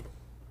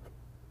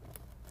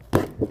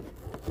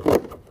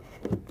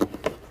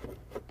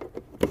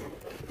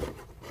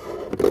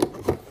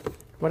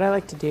 What I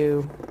like to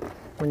do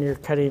when you're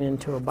cutting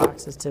into a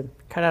box is to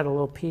cut out a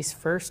little piece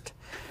first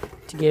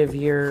to give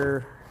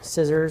your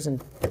scissors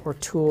or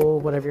tool,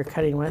 whatever you're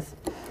cutting with,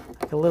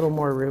 like a little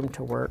more room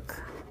to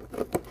work.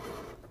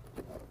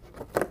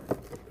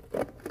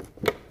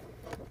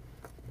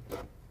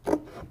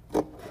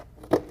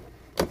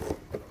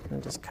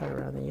 And just cut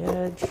around the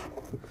edge.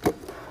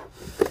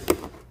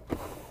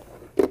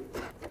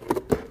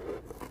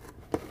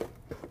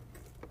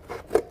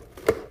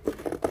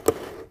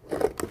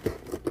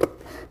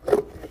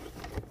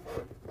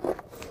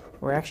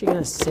 We're actually going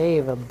to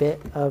save a bit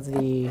of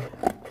the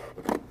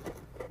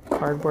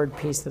cardboard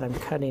piece that I'm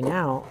cutting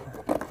out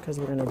because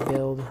we're going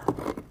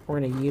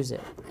to use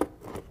it.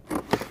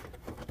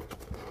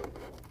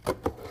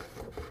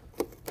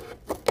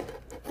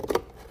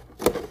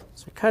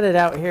 So cut it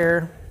out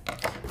here.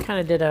 Kind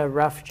of did a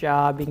rough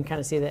job. You can kind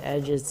of see the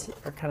edges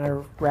are kind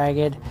of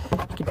ragged.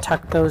 You can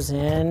tuck those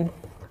in.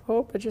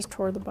 Oh, I just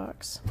tore the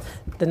box.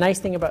 The nice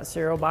thing about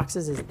cereal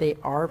boxes is they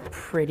are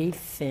pretty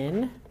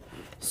thin.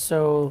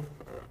 So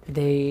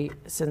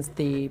since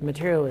the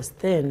material is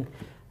thin,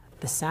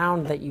 the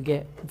sound that you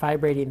get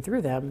vibrating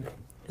through them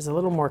is a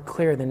little more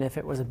clear than if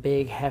it was a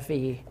big,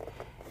 hefty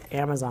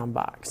Amazon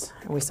box.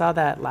 And we saw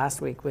that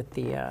last week with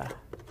the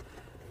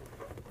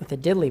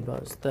Diddly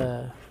Bows,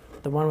 the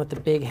one with the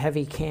big,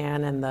 heavy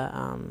can and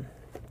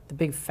the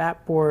big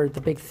fat board,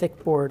 the big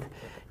thick board,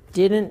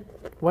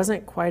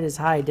 wasn't quite as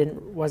high,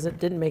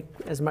 didn't make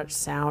as much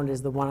sound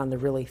as the one on the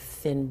really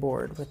thin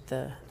board with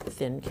the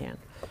thin can.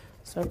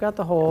 So I've got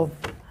the hole.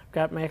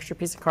 Got my extra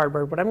piece of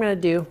cardboard. What I'm going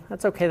to do,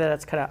 that's okay that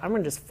it's cut out, I'm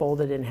going to just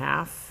fold it in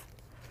half.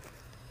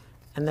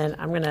 And then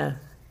I'm going to,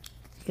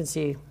 you can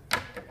see,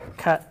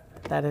 cut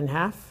that in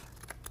half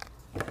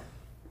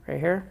right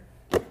here.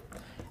 And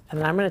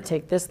then I'm going to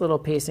take this little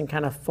piece and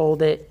kind of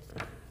fold it,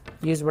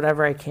 use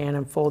whatever I can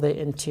and fold it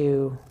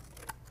into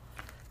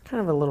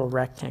kind of a little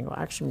rectangle.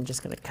 Actually, I'm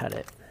just going to cut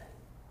it.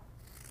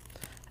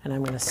 And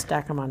I'm going to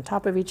stack them on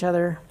top of each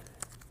other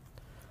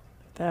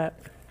like that.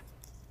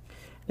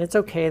 And it's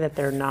okay that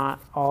they're not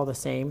all the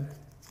same.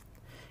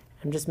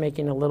 I'm just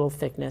making a little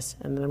thickness,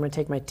 and then I'm going to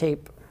take my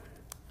tape,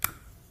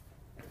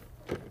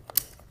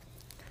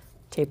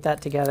 tape that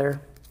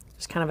together.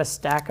 Just kind of a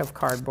stack of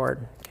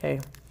cardboard, okay?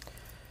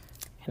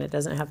 And it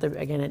doesn't have to,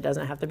 again, it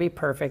doesn't have to be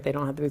perfect. They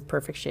don't have to be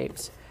perfect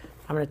shapes.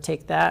 I'm going to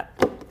take that,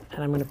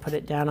 and I'm going to put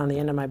it down on the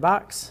end of my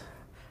box,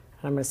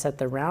 and I'm going to set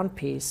the round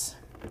piece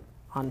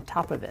on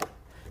top of it.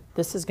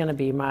 This is going to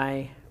be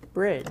my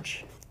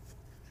bridge.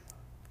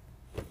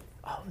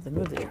 Oh, the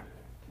move there.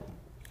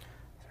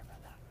 Sorry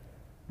about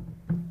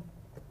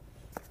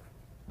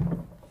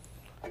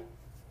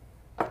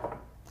that.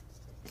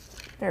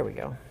 There we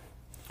go.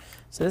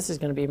 So this is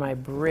going to be my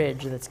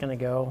bridge that's going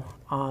to go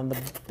on the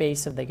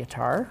base of the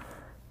guitar,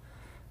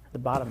 the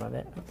bottom of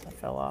it. Oops, that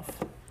fell off.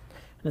 And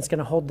it's going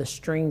to hold the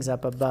strings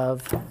up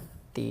above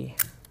the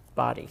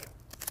body.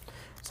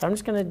 So I'm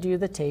just going to do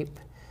the tape.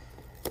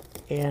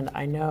 And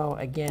I know,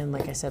 again,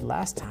 like I said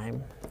last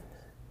time,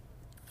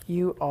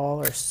 you all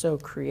are so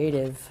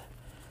creative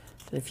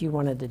that if you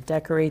wanted to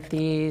decorate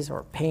these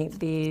or paint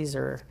these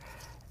or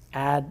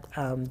add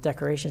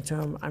decoration to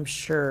them, I'm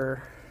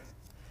sure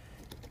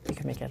you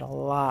can make it a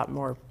lot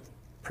more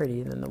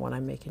pretty than the one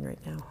I'm making right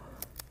now.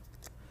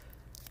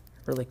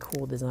 Really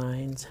cool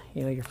designs,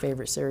 you know, your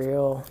favorite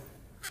cereal.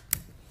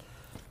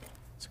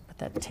 So put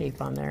that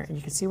tape on there, and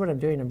you can see what I'm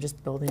doing. I'm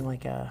just building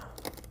like a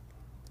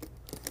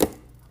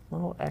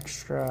little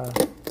extra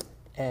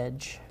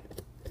edge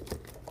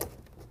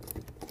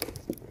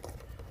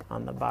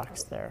on the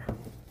box there.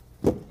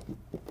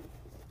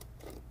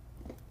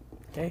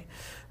 Okay,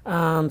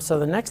 so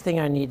the next thing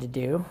I need to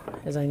do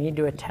is I need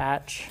to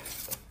attach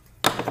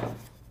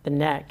the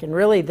neck, and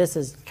really this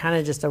is kind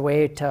of just a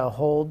way to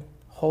hold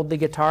the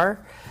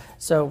guitar.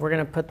 So we're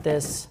going to put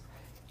this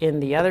in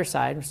the other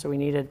side, so we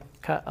need to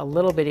cut a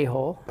little bitty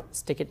hole,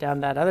 stick it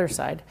down that other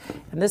side,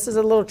 and this is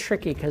a little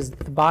tricky because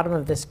the bottom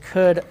of this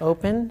could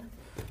open,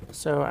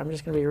 so I'm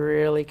just going to be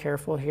really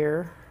careful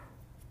here.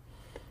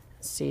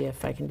 See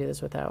if I can do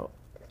this without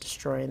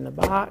destroying the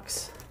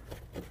box,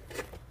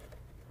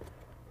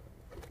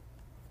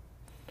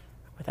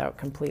 without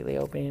completely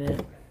opening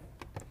it.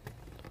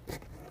 I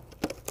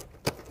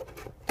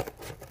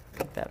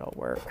think that'll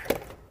work.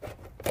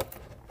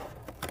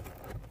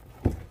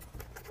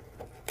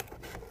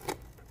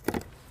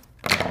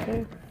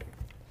 Okay,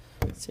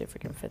 let's see if we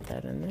can fit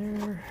that in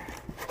there.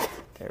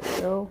 There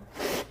we go.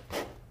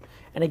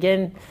 And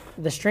again,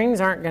 the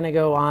strings aren't going to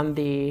go on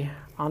the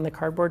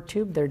cardboard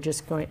tube. They're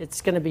just going,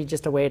 it's going to be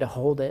just a way to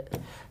hold it.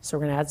 So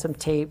we're going to add some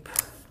tape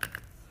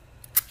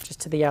just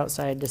to the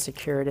outside to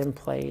secure it in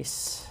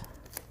place.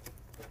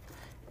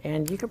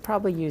 And you could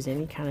probably use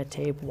any kind of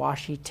tape,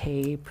 washi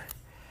tape,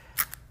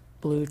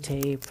 blue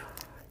tape.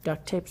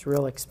 Duct tape's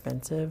real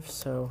expensive,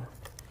 so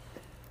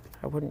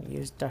I wouldn't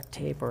use duct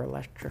tape or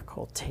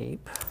electrical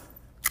tape,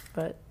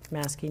 but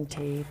masking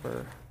tape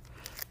or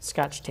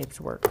Scotch tapes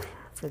work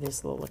for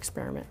this little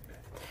experiment.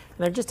 And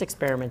they're just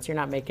experiments. You're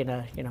not making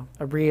a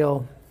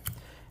real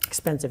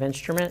expensive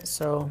instrument,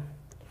 so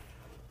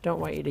don't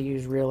want you to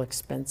use real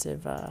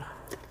expensive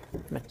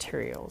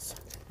materials.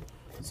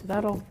 So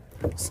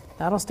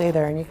that'll stay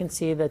there, and you can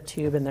see the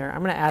tube in there. I'm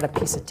going to add a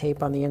piece of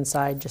tape on the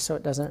inside just so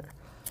it doesn't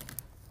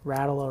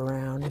rattle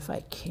around if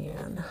I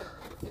can.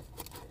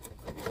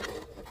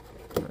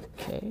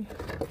 Okay.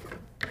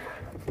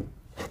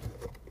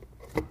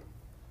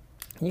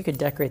 You could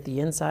decorate the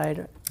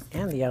inside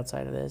and the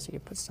outside of this. You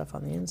could put stuff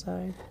on the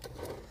inside.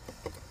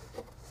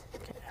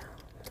 Okay,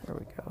 there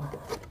we go.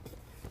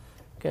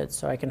 Good,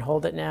 so I can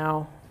hold it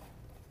now.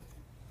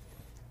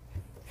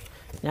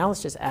 Now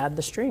let's just add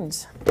the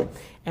strings.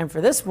 And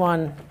for this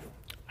one,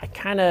 I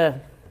kind of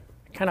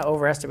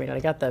overestimated. I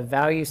got the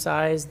value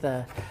size,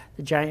 the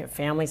giant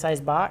family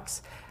size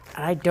box.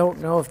 And I don't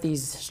know if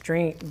these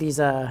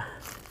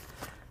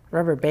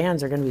rubber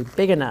bands are going to be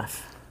big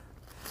enough,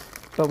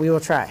 but we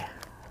will try.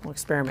 We'll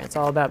experiment. It's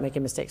all about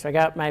making mistakes. So I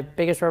got my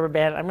biggest rubber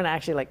band. I'm going to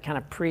actually like kind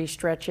of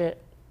pre-stretch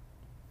it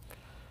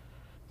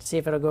to see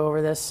if it'll go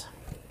over this.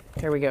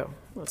 Here we go.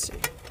 Let's see.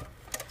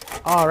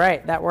 All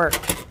right, that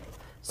worked.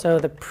 So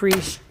the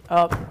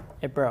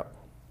it broke.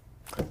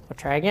 We'll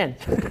try again.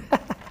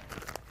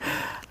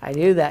 I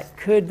knew that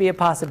could be a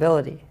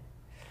possibility.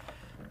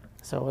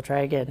 So we'll try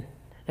again.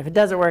 If it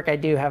doesn't work, I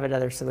do have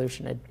another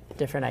solution, a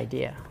different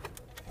idea.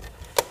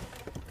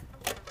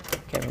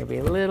 Okay, I'm going to be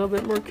a little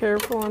bit more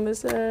careful on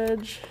this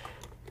edge.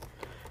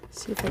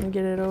 See if I can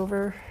get it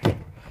over.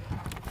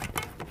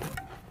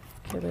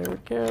 Okay, there we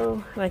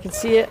go. And I can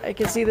see it. I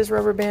can see this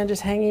rubber band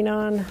just hanging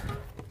on.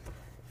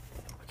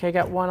 Okay, I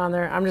got one on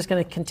there. I'm just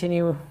going to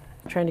continue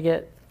trying to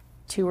get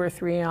 2 or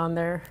 3 on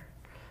there,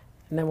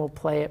 and then we'll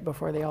play it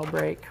before they all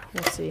break.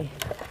 We'll see.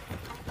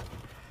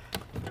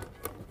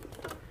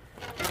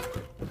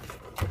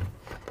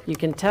 You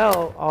can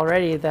tell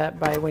already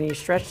that when you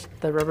stretch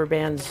the rubber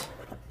bands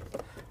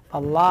a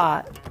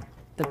lot,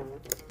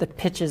 the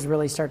pitches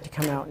really start to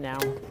come out now.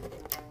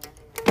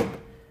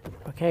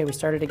 Okay, we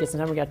started to get some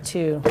time. We got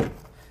 2.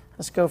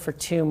 Let's go for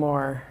 2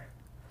 more.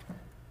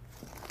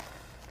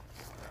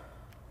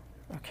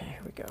 Okay,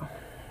 here we go.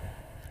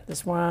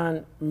 This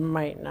one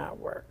might not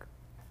work.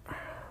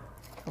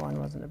 The one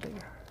wasn't a big.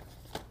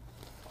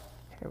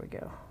 Here we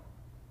go.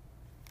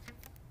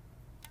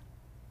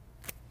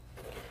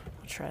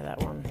 I'll try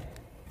that one.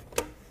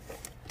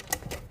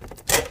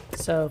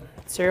 So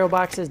cereal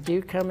boxes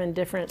do come in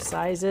different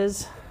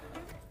sizes.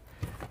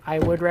 I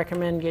would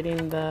recommend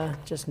getting the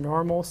just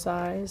normal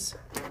size.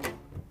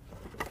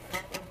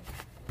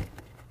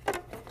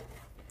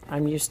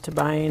 I'm used to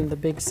buying the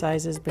big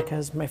sizes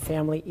because my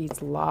family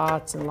eats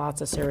lots and lots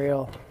of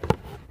cereal.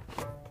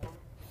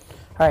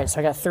 All right,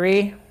 so I got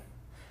 3.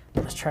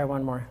 Let's try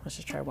one more. Let's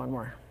just try one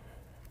more.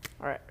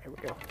 All right, here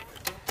we go.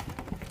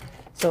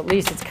 So at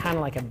least it's kind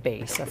of like a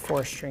bass, a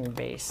 4-string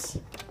bass.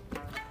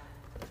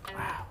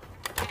 Wow.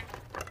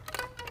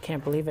 I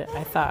can't believe it.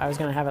 I thought I was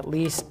going to have at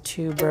least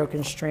 2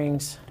 broken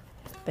strings.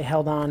 They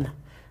held on.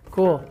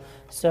 Cool.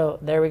 So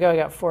there we go. I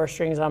got 4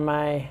 strings on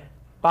my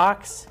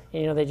box.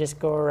 You know, they just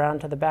go around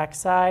to the back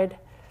side.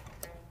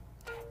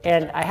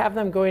 And I have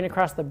them going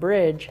across the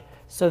bridge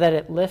so that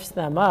it lifts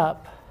them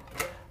up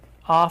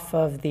off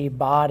of the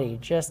body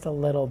just a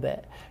little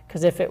bit.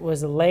 Because if it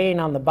was laying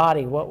on the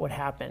body, what would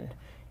happen?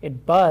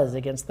 It'd buzz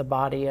against the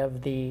body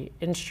of the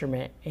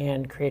instrument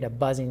and create a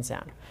buzzing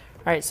sound.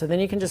 All right, so then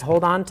you can just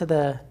hold on to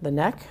the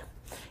neck,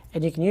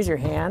 and you can use your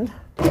hand.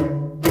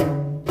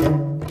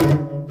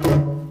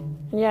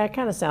 And yeah, it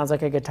kind of sounds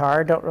like a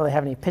guitar. Don't really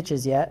have any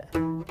pitches yet.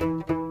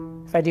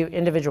 If I do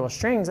individual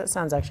strings, that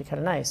sounds actually kind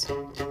of nice.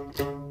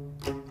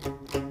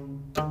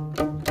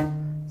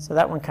 So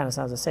that one kind of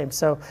sounds the same.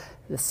 So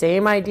the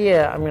same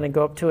idea, I'm going to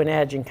go up to an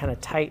edge and kind of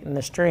tighten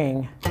the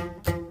string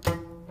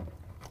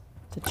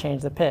to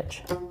change the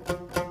pitch.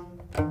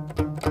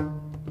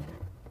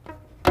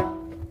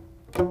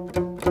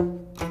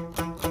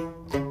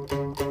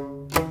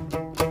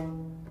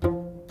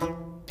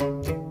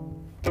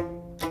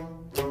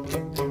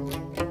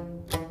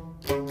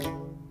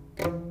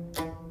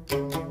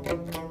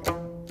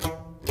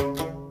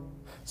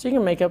 So you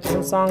can make up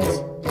some songs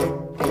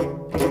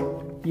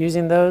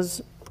using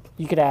those.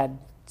 You could add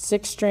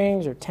 6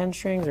 strings or 10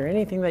 strings or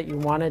anything that you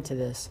wanted to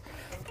this.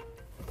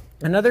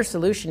 Another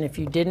solution, if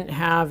you didn't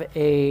have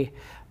a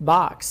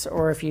box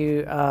or if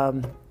you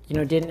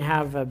didn't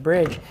have a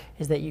bridge,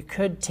 is that you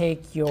could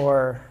take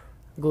your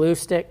glue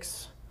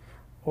sticks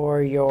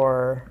or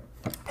your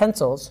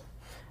pencils,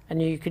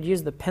 and you could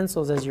use the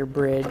pencils as your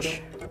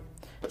bridge,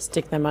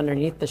 stick them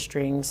underneath the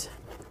strings,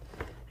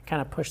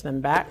 kind of push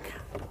them back,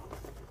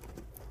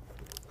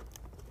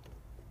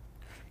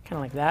 kind of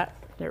like that.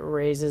 It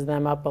raises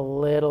them up a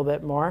little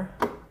bit more.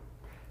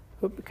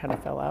 Oop, it kind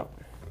of fell out.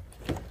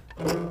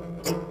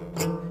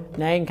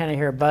 Now you can kind of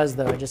hear a buzz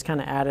though. It just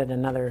kind of added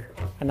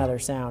another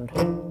sound.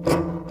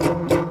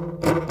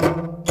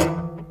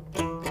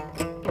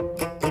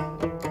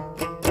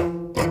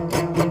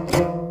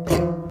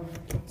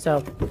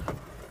 So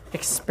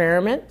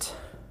experiment.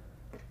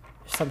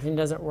 If something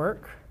doesn't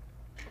work,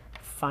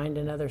 find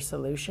another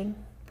solution.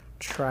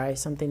 Try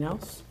something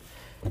else.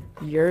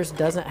 Yours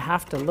doesn't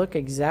have to look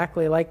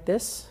exactly like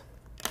this.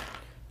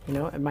 You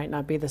know, it might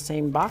not be the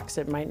same box,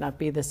 it might not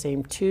be the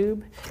same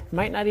tube, it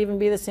might not even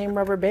be the same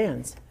rubber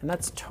bands, and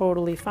that's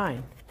totally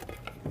fine.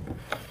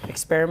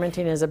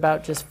 Experimenting is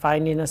about just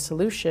finding a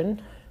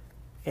solution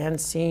and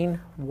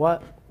seeing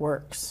what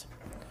works.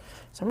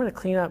 So I'm going to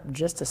clean up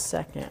just a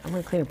second. I'm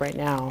going to clean up right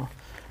now,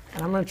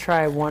 and I'm going to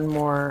try one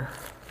more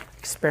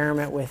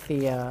experiment with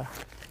the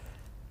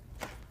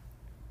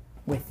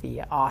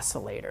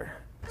oscillator.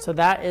 So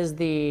that is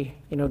the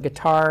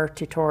guitar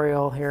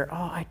tutorial here. Oh,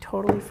 I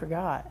totally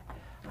forgot.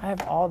 I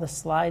have all the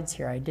slides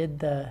here. I did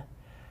the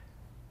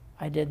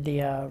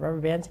rubber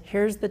bands.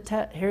 Here's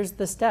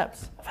the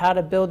steps of how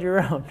to build your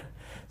own.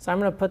 So I'm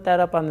going to put that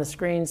up on the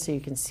screen so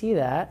you can see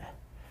that.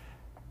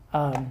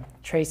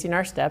 Tracing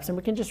our steps, and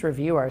we can just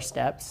review our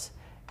steps.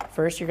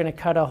 First, you're going to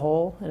cut a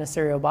hole in a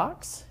cereal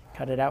box.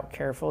 Cut it out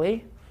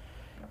carefully.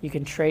 You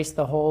can trace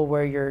the hole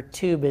where your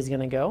tube is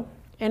going to go.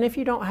 And if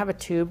you don't have a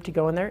tube to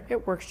go in there,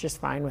 it works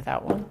just fine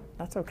without one.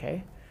 That's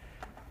okay.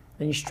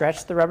 Then you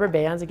stretch the rubber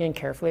bands again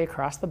carefully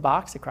across the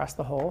box, across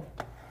the hole.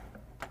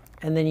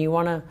 And then you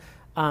want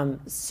to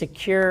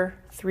secure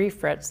 3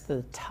 frets to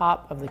the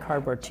top of the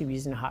cardboard tube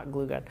using a hot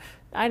glue gun.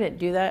 I didn't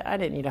do that. I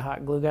didn't need a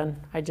hot glue gun.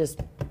 I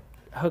just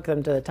hooked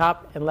them to the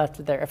top and left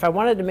it there. If I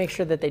wanted to make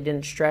sure that they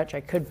didn't stretch, I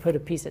could put a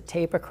piece of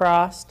tape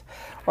across.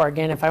 Or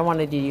again, if I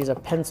wanted to use a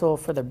pencil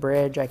for the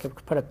bridge, I could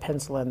put a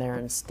pencil in there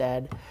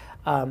instead.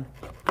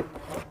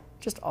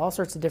 Just all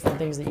sorts of different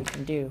things that you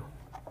can do.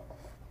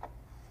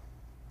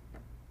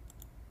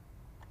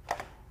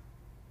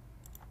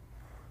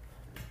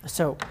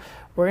 So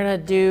we're going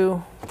to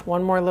do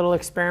one more little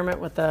experiment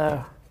with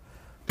the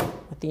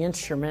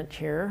instrument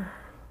here.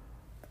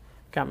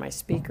 Got my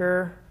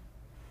speaker,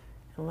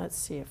 and let's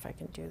see if I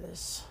can do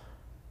this.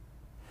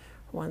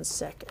 1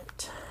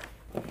 second.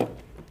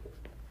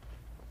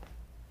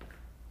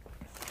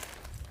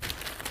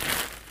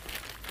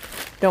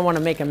 Don't want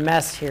to make a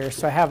mess here,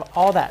 so I have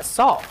all that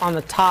salt on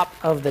the top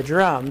of the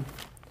drum.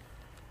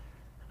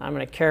 I'm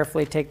going to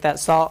carefully take that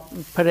salt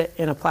and put it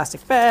in a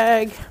plastic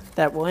bag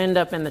that will end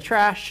up in the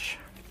trash.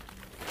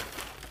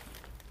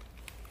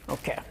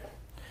 Okay, so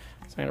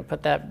I'm going to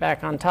put that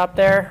back on top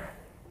there.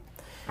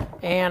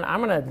 And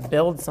I'm going to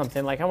build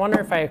something. Like, I wonder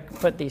if I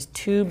put these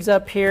tubes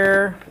up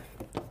here.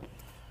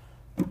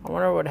 I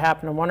wonder what would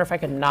happen. I wonder if I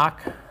could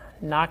knock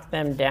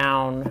them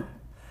down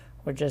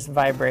with just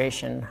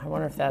vibration. I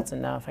wonder if that's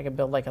enough. I could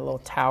build like a little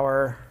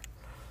tower.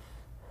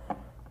 So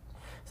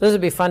this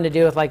would be fun to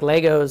do with like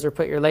Legos, or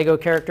put your Lego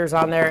characters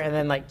on there and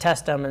then like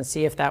test them and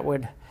see if that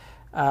would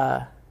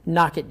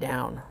knock it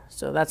down.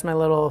 So that's my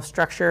little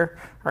structure,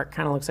 or it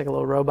kind of looks like a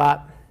little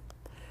robot.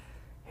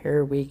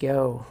 Here we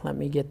go. Let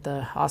me get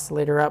the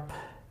oscillator up.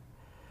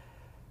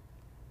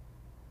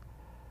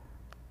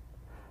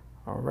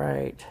 All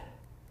right.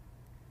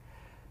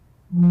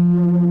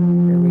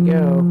 Here we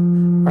go.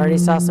 Already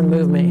saw some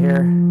movement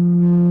here.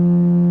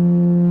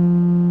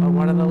 Oh,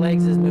 one of the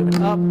legs is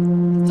moving up.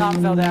 The top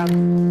fell down.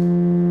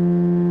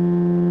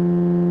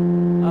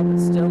 Up,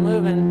 it's still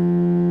moving.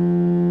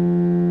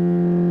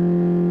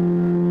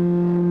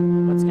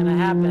 What's going to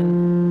happen?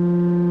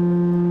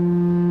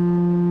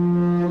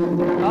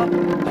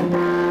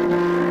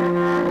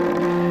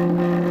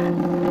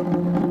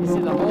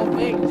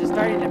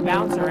 can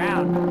bounce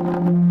around.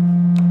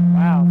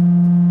 Wow.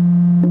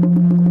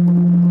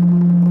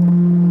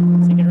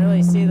 So you can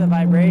really see the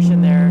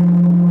vibration there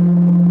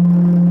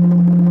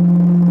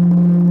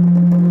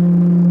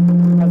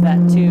of that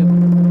tube.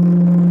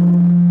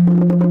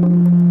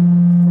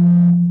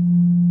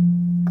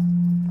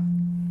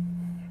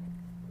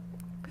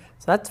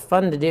 So that's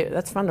fun to do.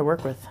 That's fun to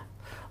work with.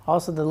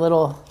 Also the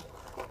little,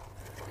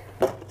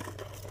 I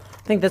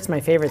think that's my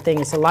favorite thing,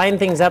 is to line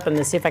things up and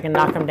to see if I can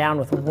knock them down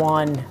with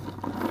one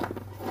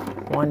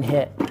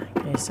hit.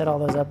 Okay, set all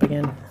those up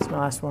again. That's my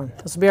last one.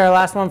 This will be our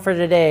last one for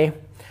today.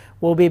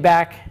 We'll be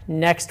back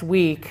next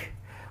week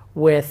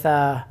with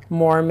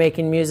more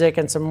making music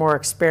and some more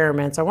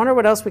experiments. I wonder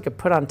what else we could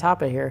put on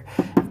top of here.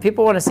 If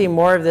people want to see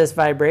more of this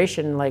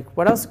vibration, like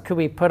what else could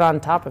we put on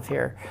top of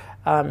here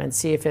and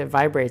see if it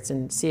vibrates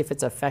and see if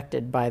it's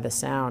affected by the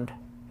sound.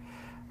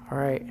 All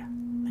right,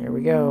 here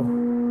we go.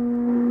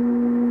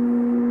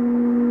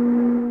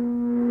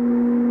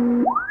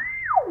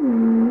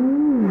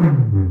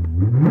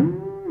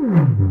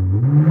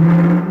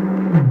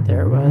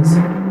 There it was.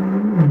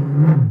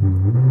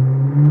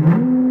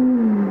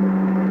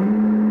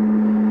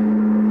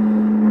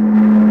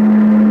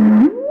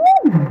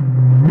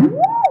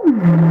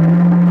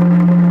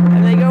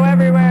 And they go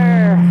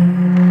everywhere.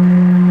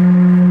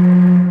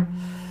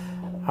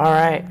 All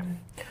right.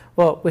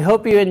 Well, we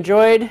hope you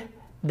enjoyed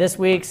this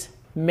week's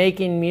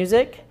Making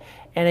Music.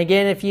 And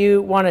again, if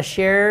you want to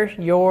share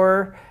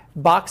your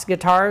box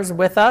guitars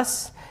with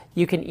us,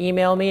 you can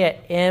email me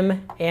at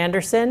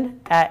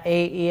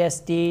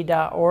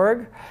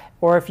manderson@aesd.org.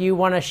 Or if you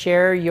want to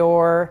share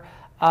your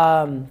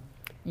item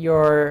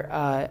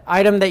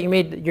that you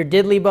made, your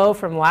diddly bow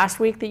from last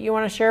week that you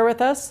want to share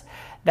with us,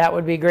 that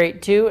would be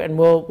great too, and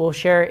we'll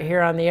share it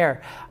here on the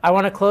air. I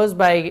want to close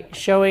by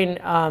showing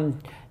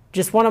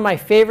just one of my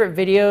favorite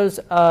videos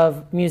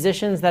of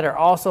musicians that are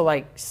also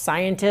like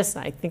scientists.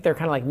 I think they're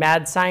kind of like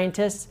mad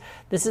scientists.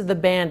 This is the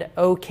band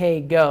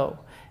OK Go,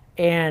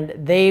 and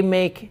they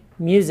make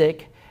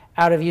music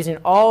out of using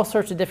all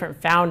sorts of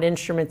different found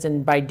instruments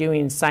and by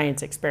doing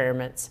science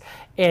experiments.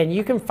 And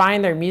you can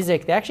find their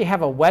music. They actually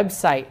have a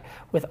website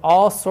with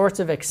all sorts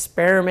of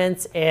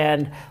experiments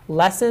and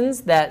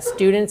lessons that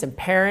students and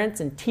parents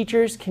and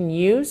teachers can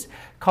use,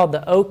 called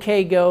the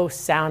OK Go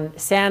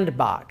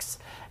Sandbox.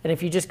 And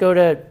if you just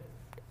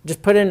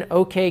put in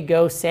OK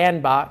Go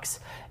Sandbox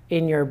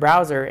in your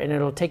browser, and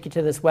it'll take you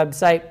to this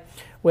website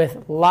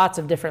with lots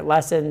of different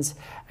lessons,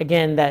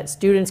 again, that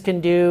students can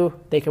do.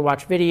 They can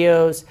watch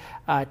videos,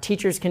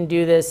 teachers can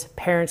do this,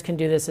 parents can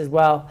do this as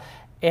well.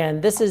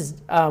 And this is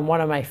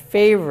one of my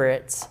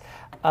favorites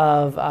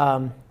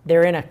of,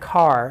 they're in a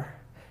car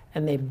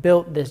and they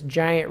built this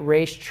giant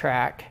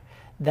racetrack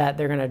that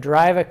they're gonna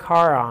drive a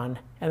car on,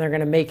 and they're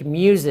gonna make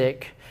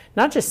music,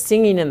 not just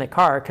singing in the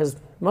car, because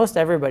most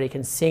everybody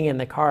can sing in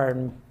the car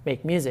and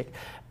make music,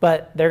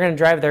 but they're gonna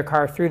drive their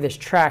car through this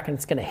track and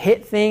it's gonna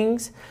hit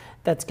things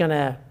that's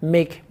gonna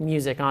make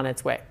music on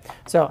its way.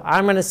 So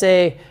I'm gonna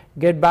say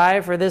goodbye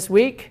for this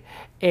week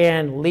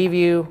and leave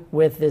you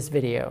with this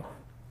video.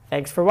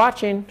 Thanks for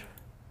watching.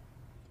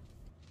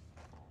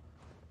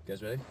 You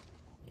guys ready?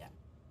 Yeah.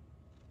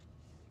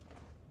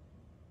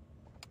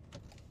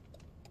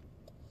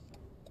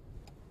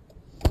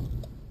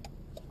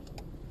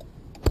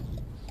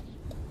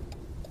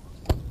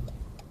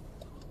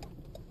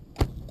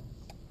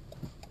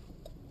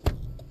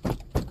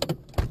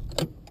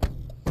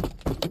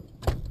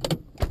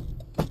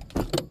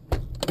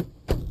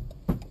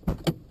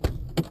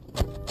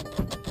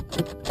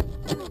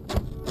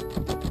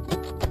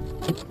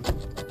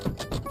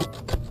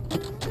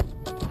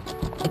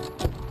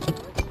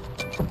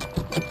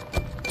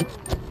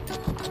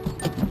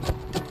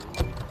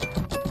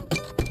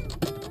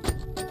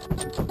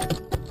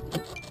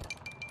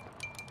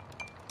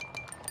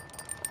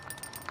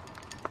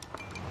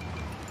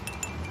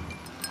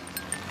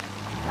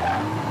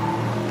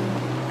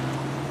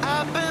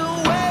 I've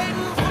been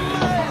waiting for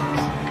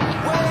months,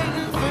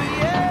 waiting for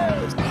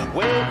years,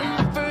 waiting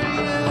for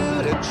you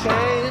to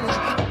change.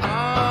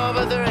 Oh,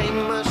 but there ain't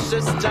much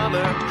that's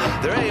dumber,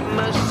 there ain't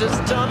much that's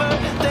dumber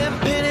than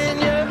pinning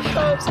your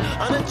hopes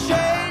on a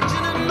change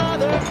in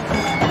another.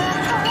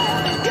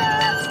 God, I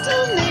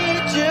still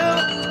need you.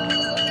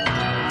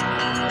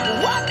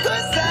 What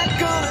was that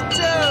gonna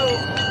do?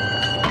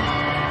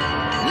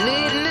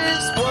 Needing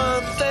is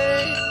one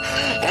thing,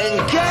 and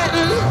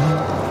getting's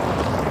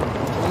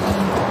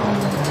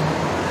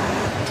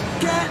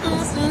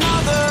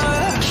another.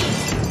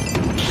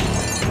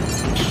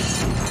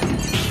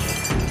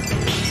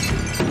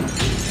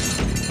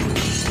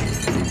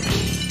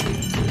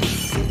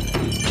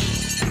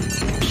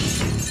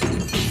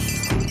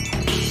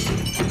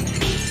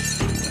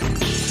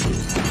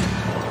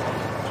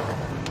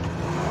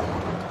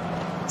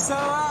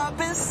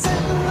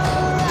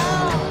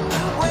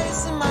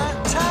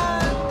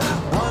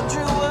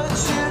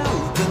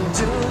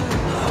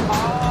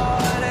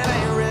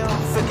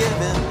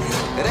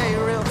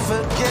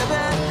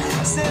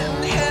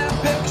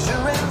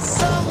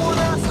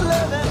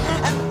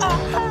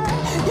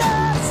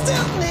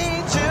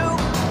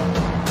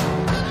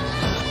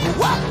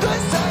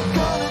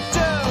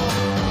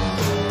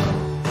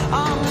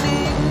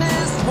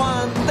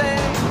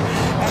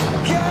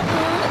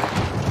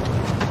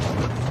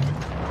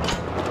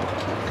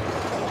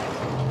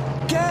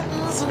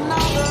 forgetting's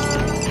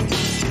another.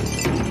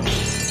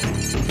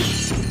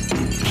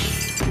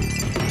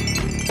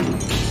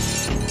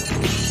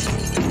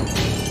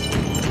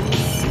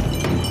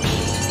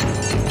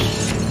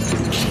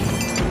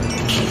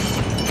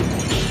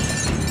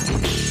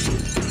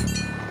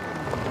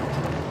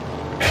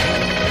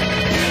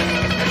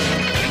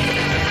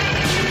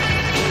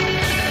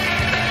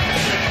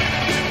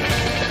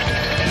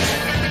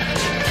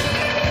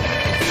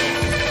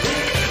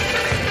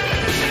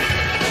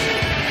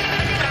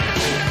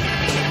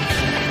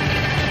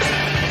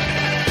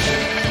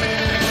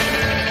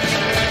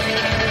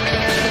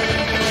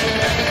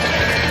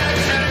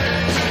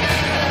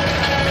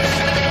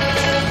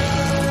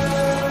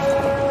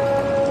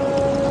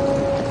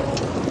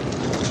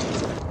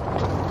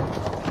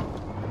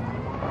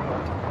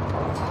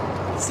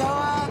 So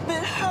I've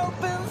been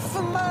hoping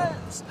for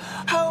months,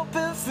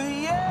 hoping for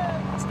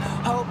years,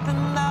 hoping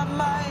I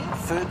might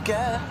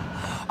forget.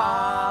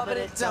 Ah, but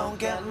it don't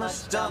get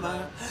much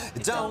dumber.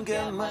 It don't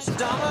get much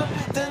dumber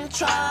than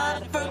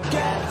trying to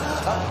forget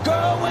a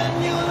girl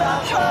when you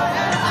love her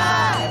and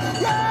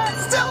I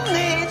still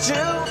need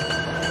you.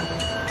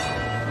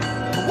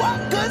 What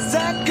good's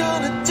that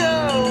gonna do?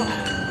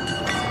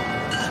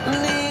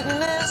 Needing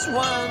this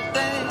one.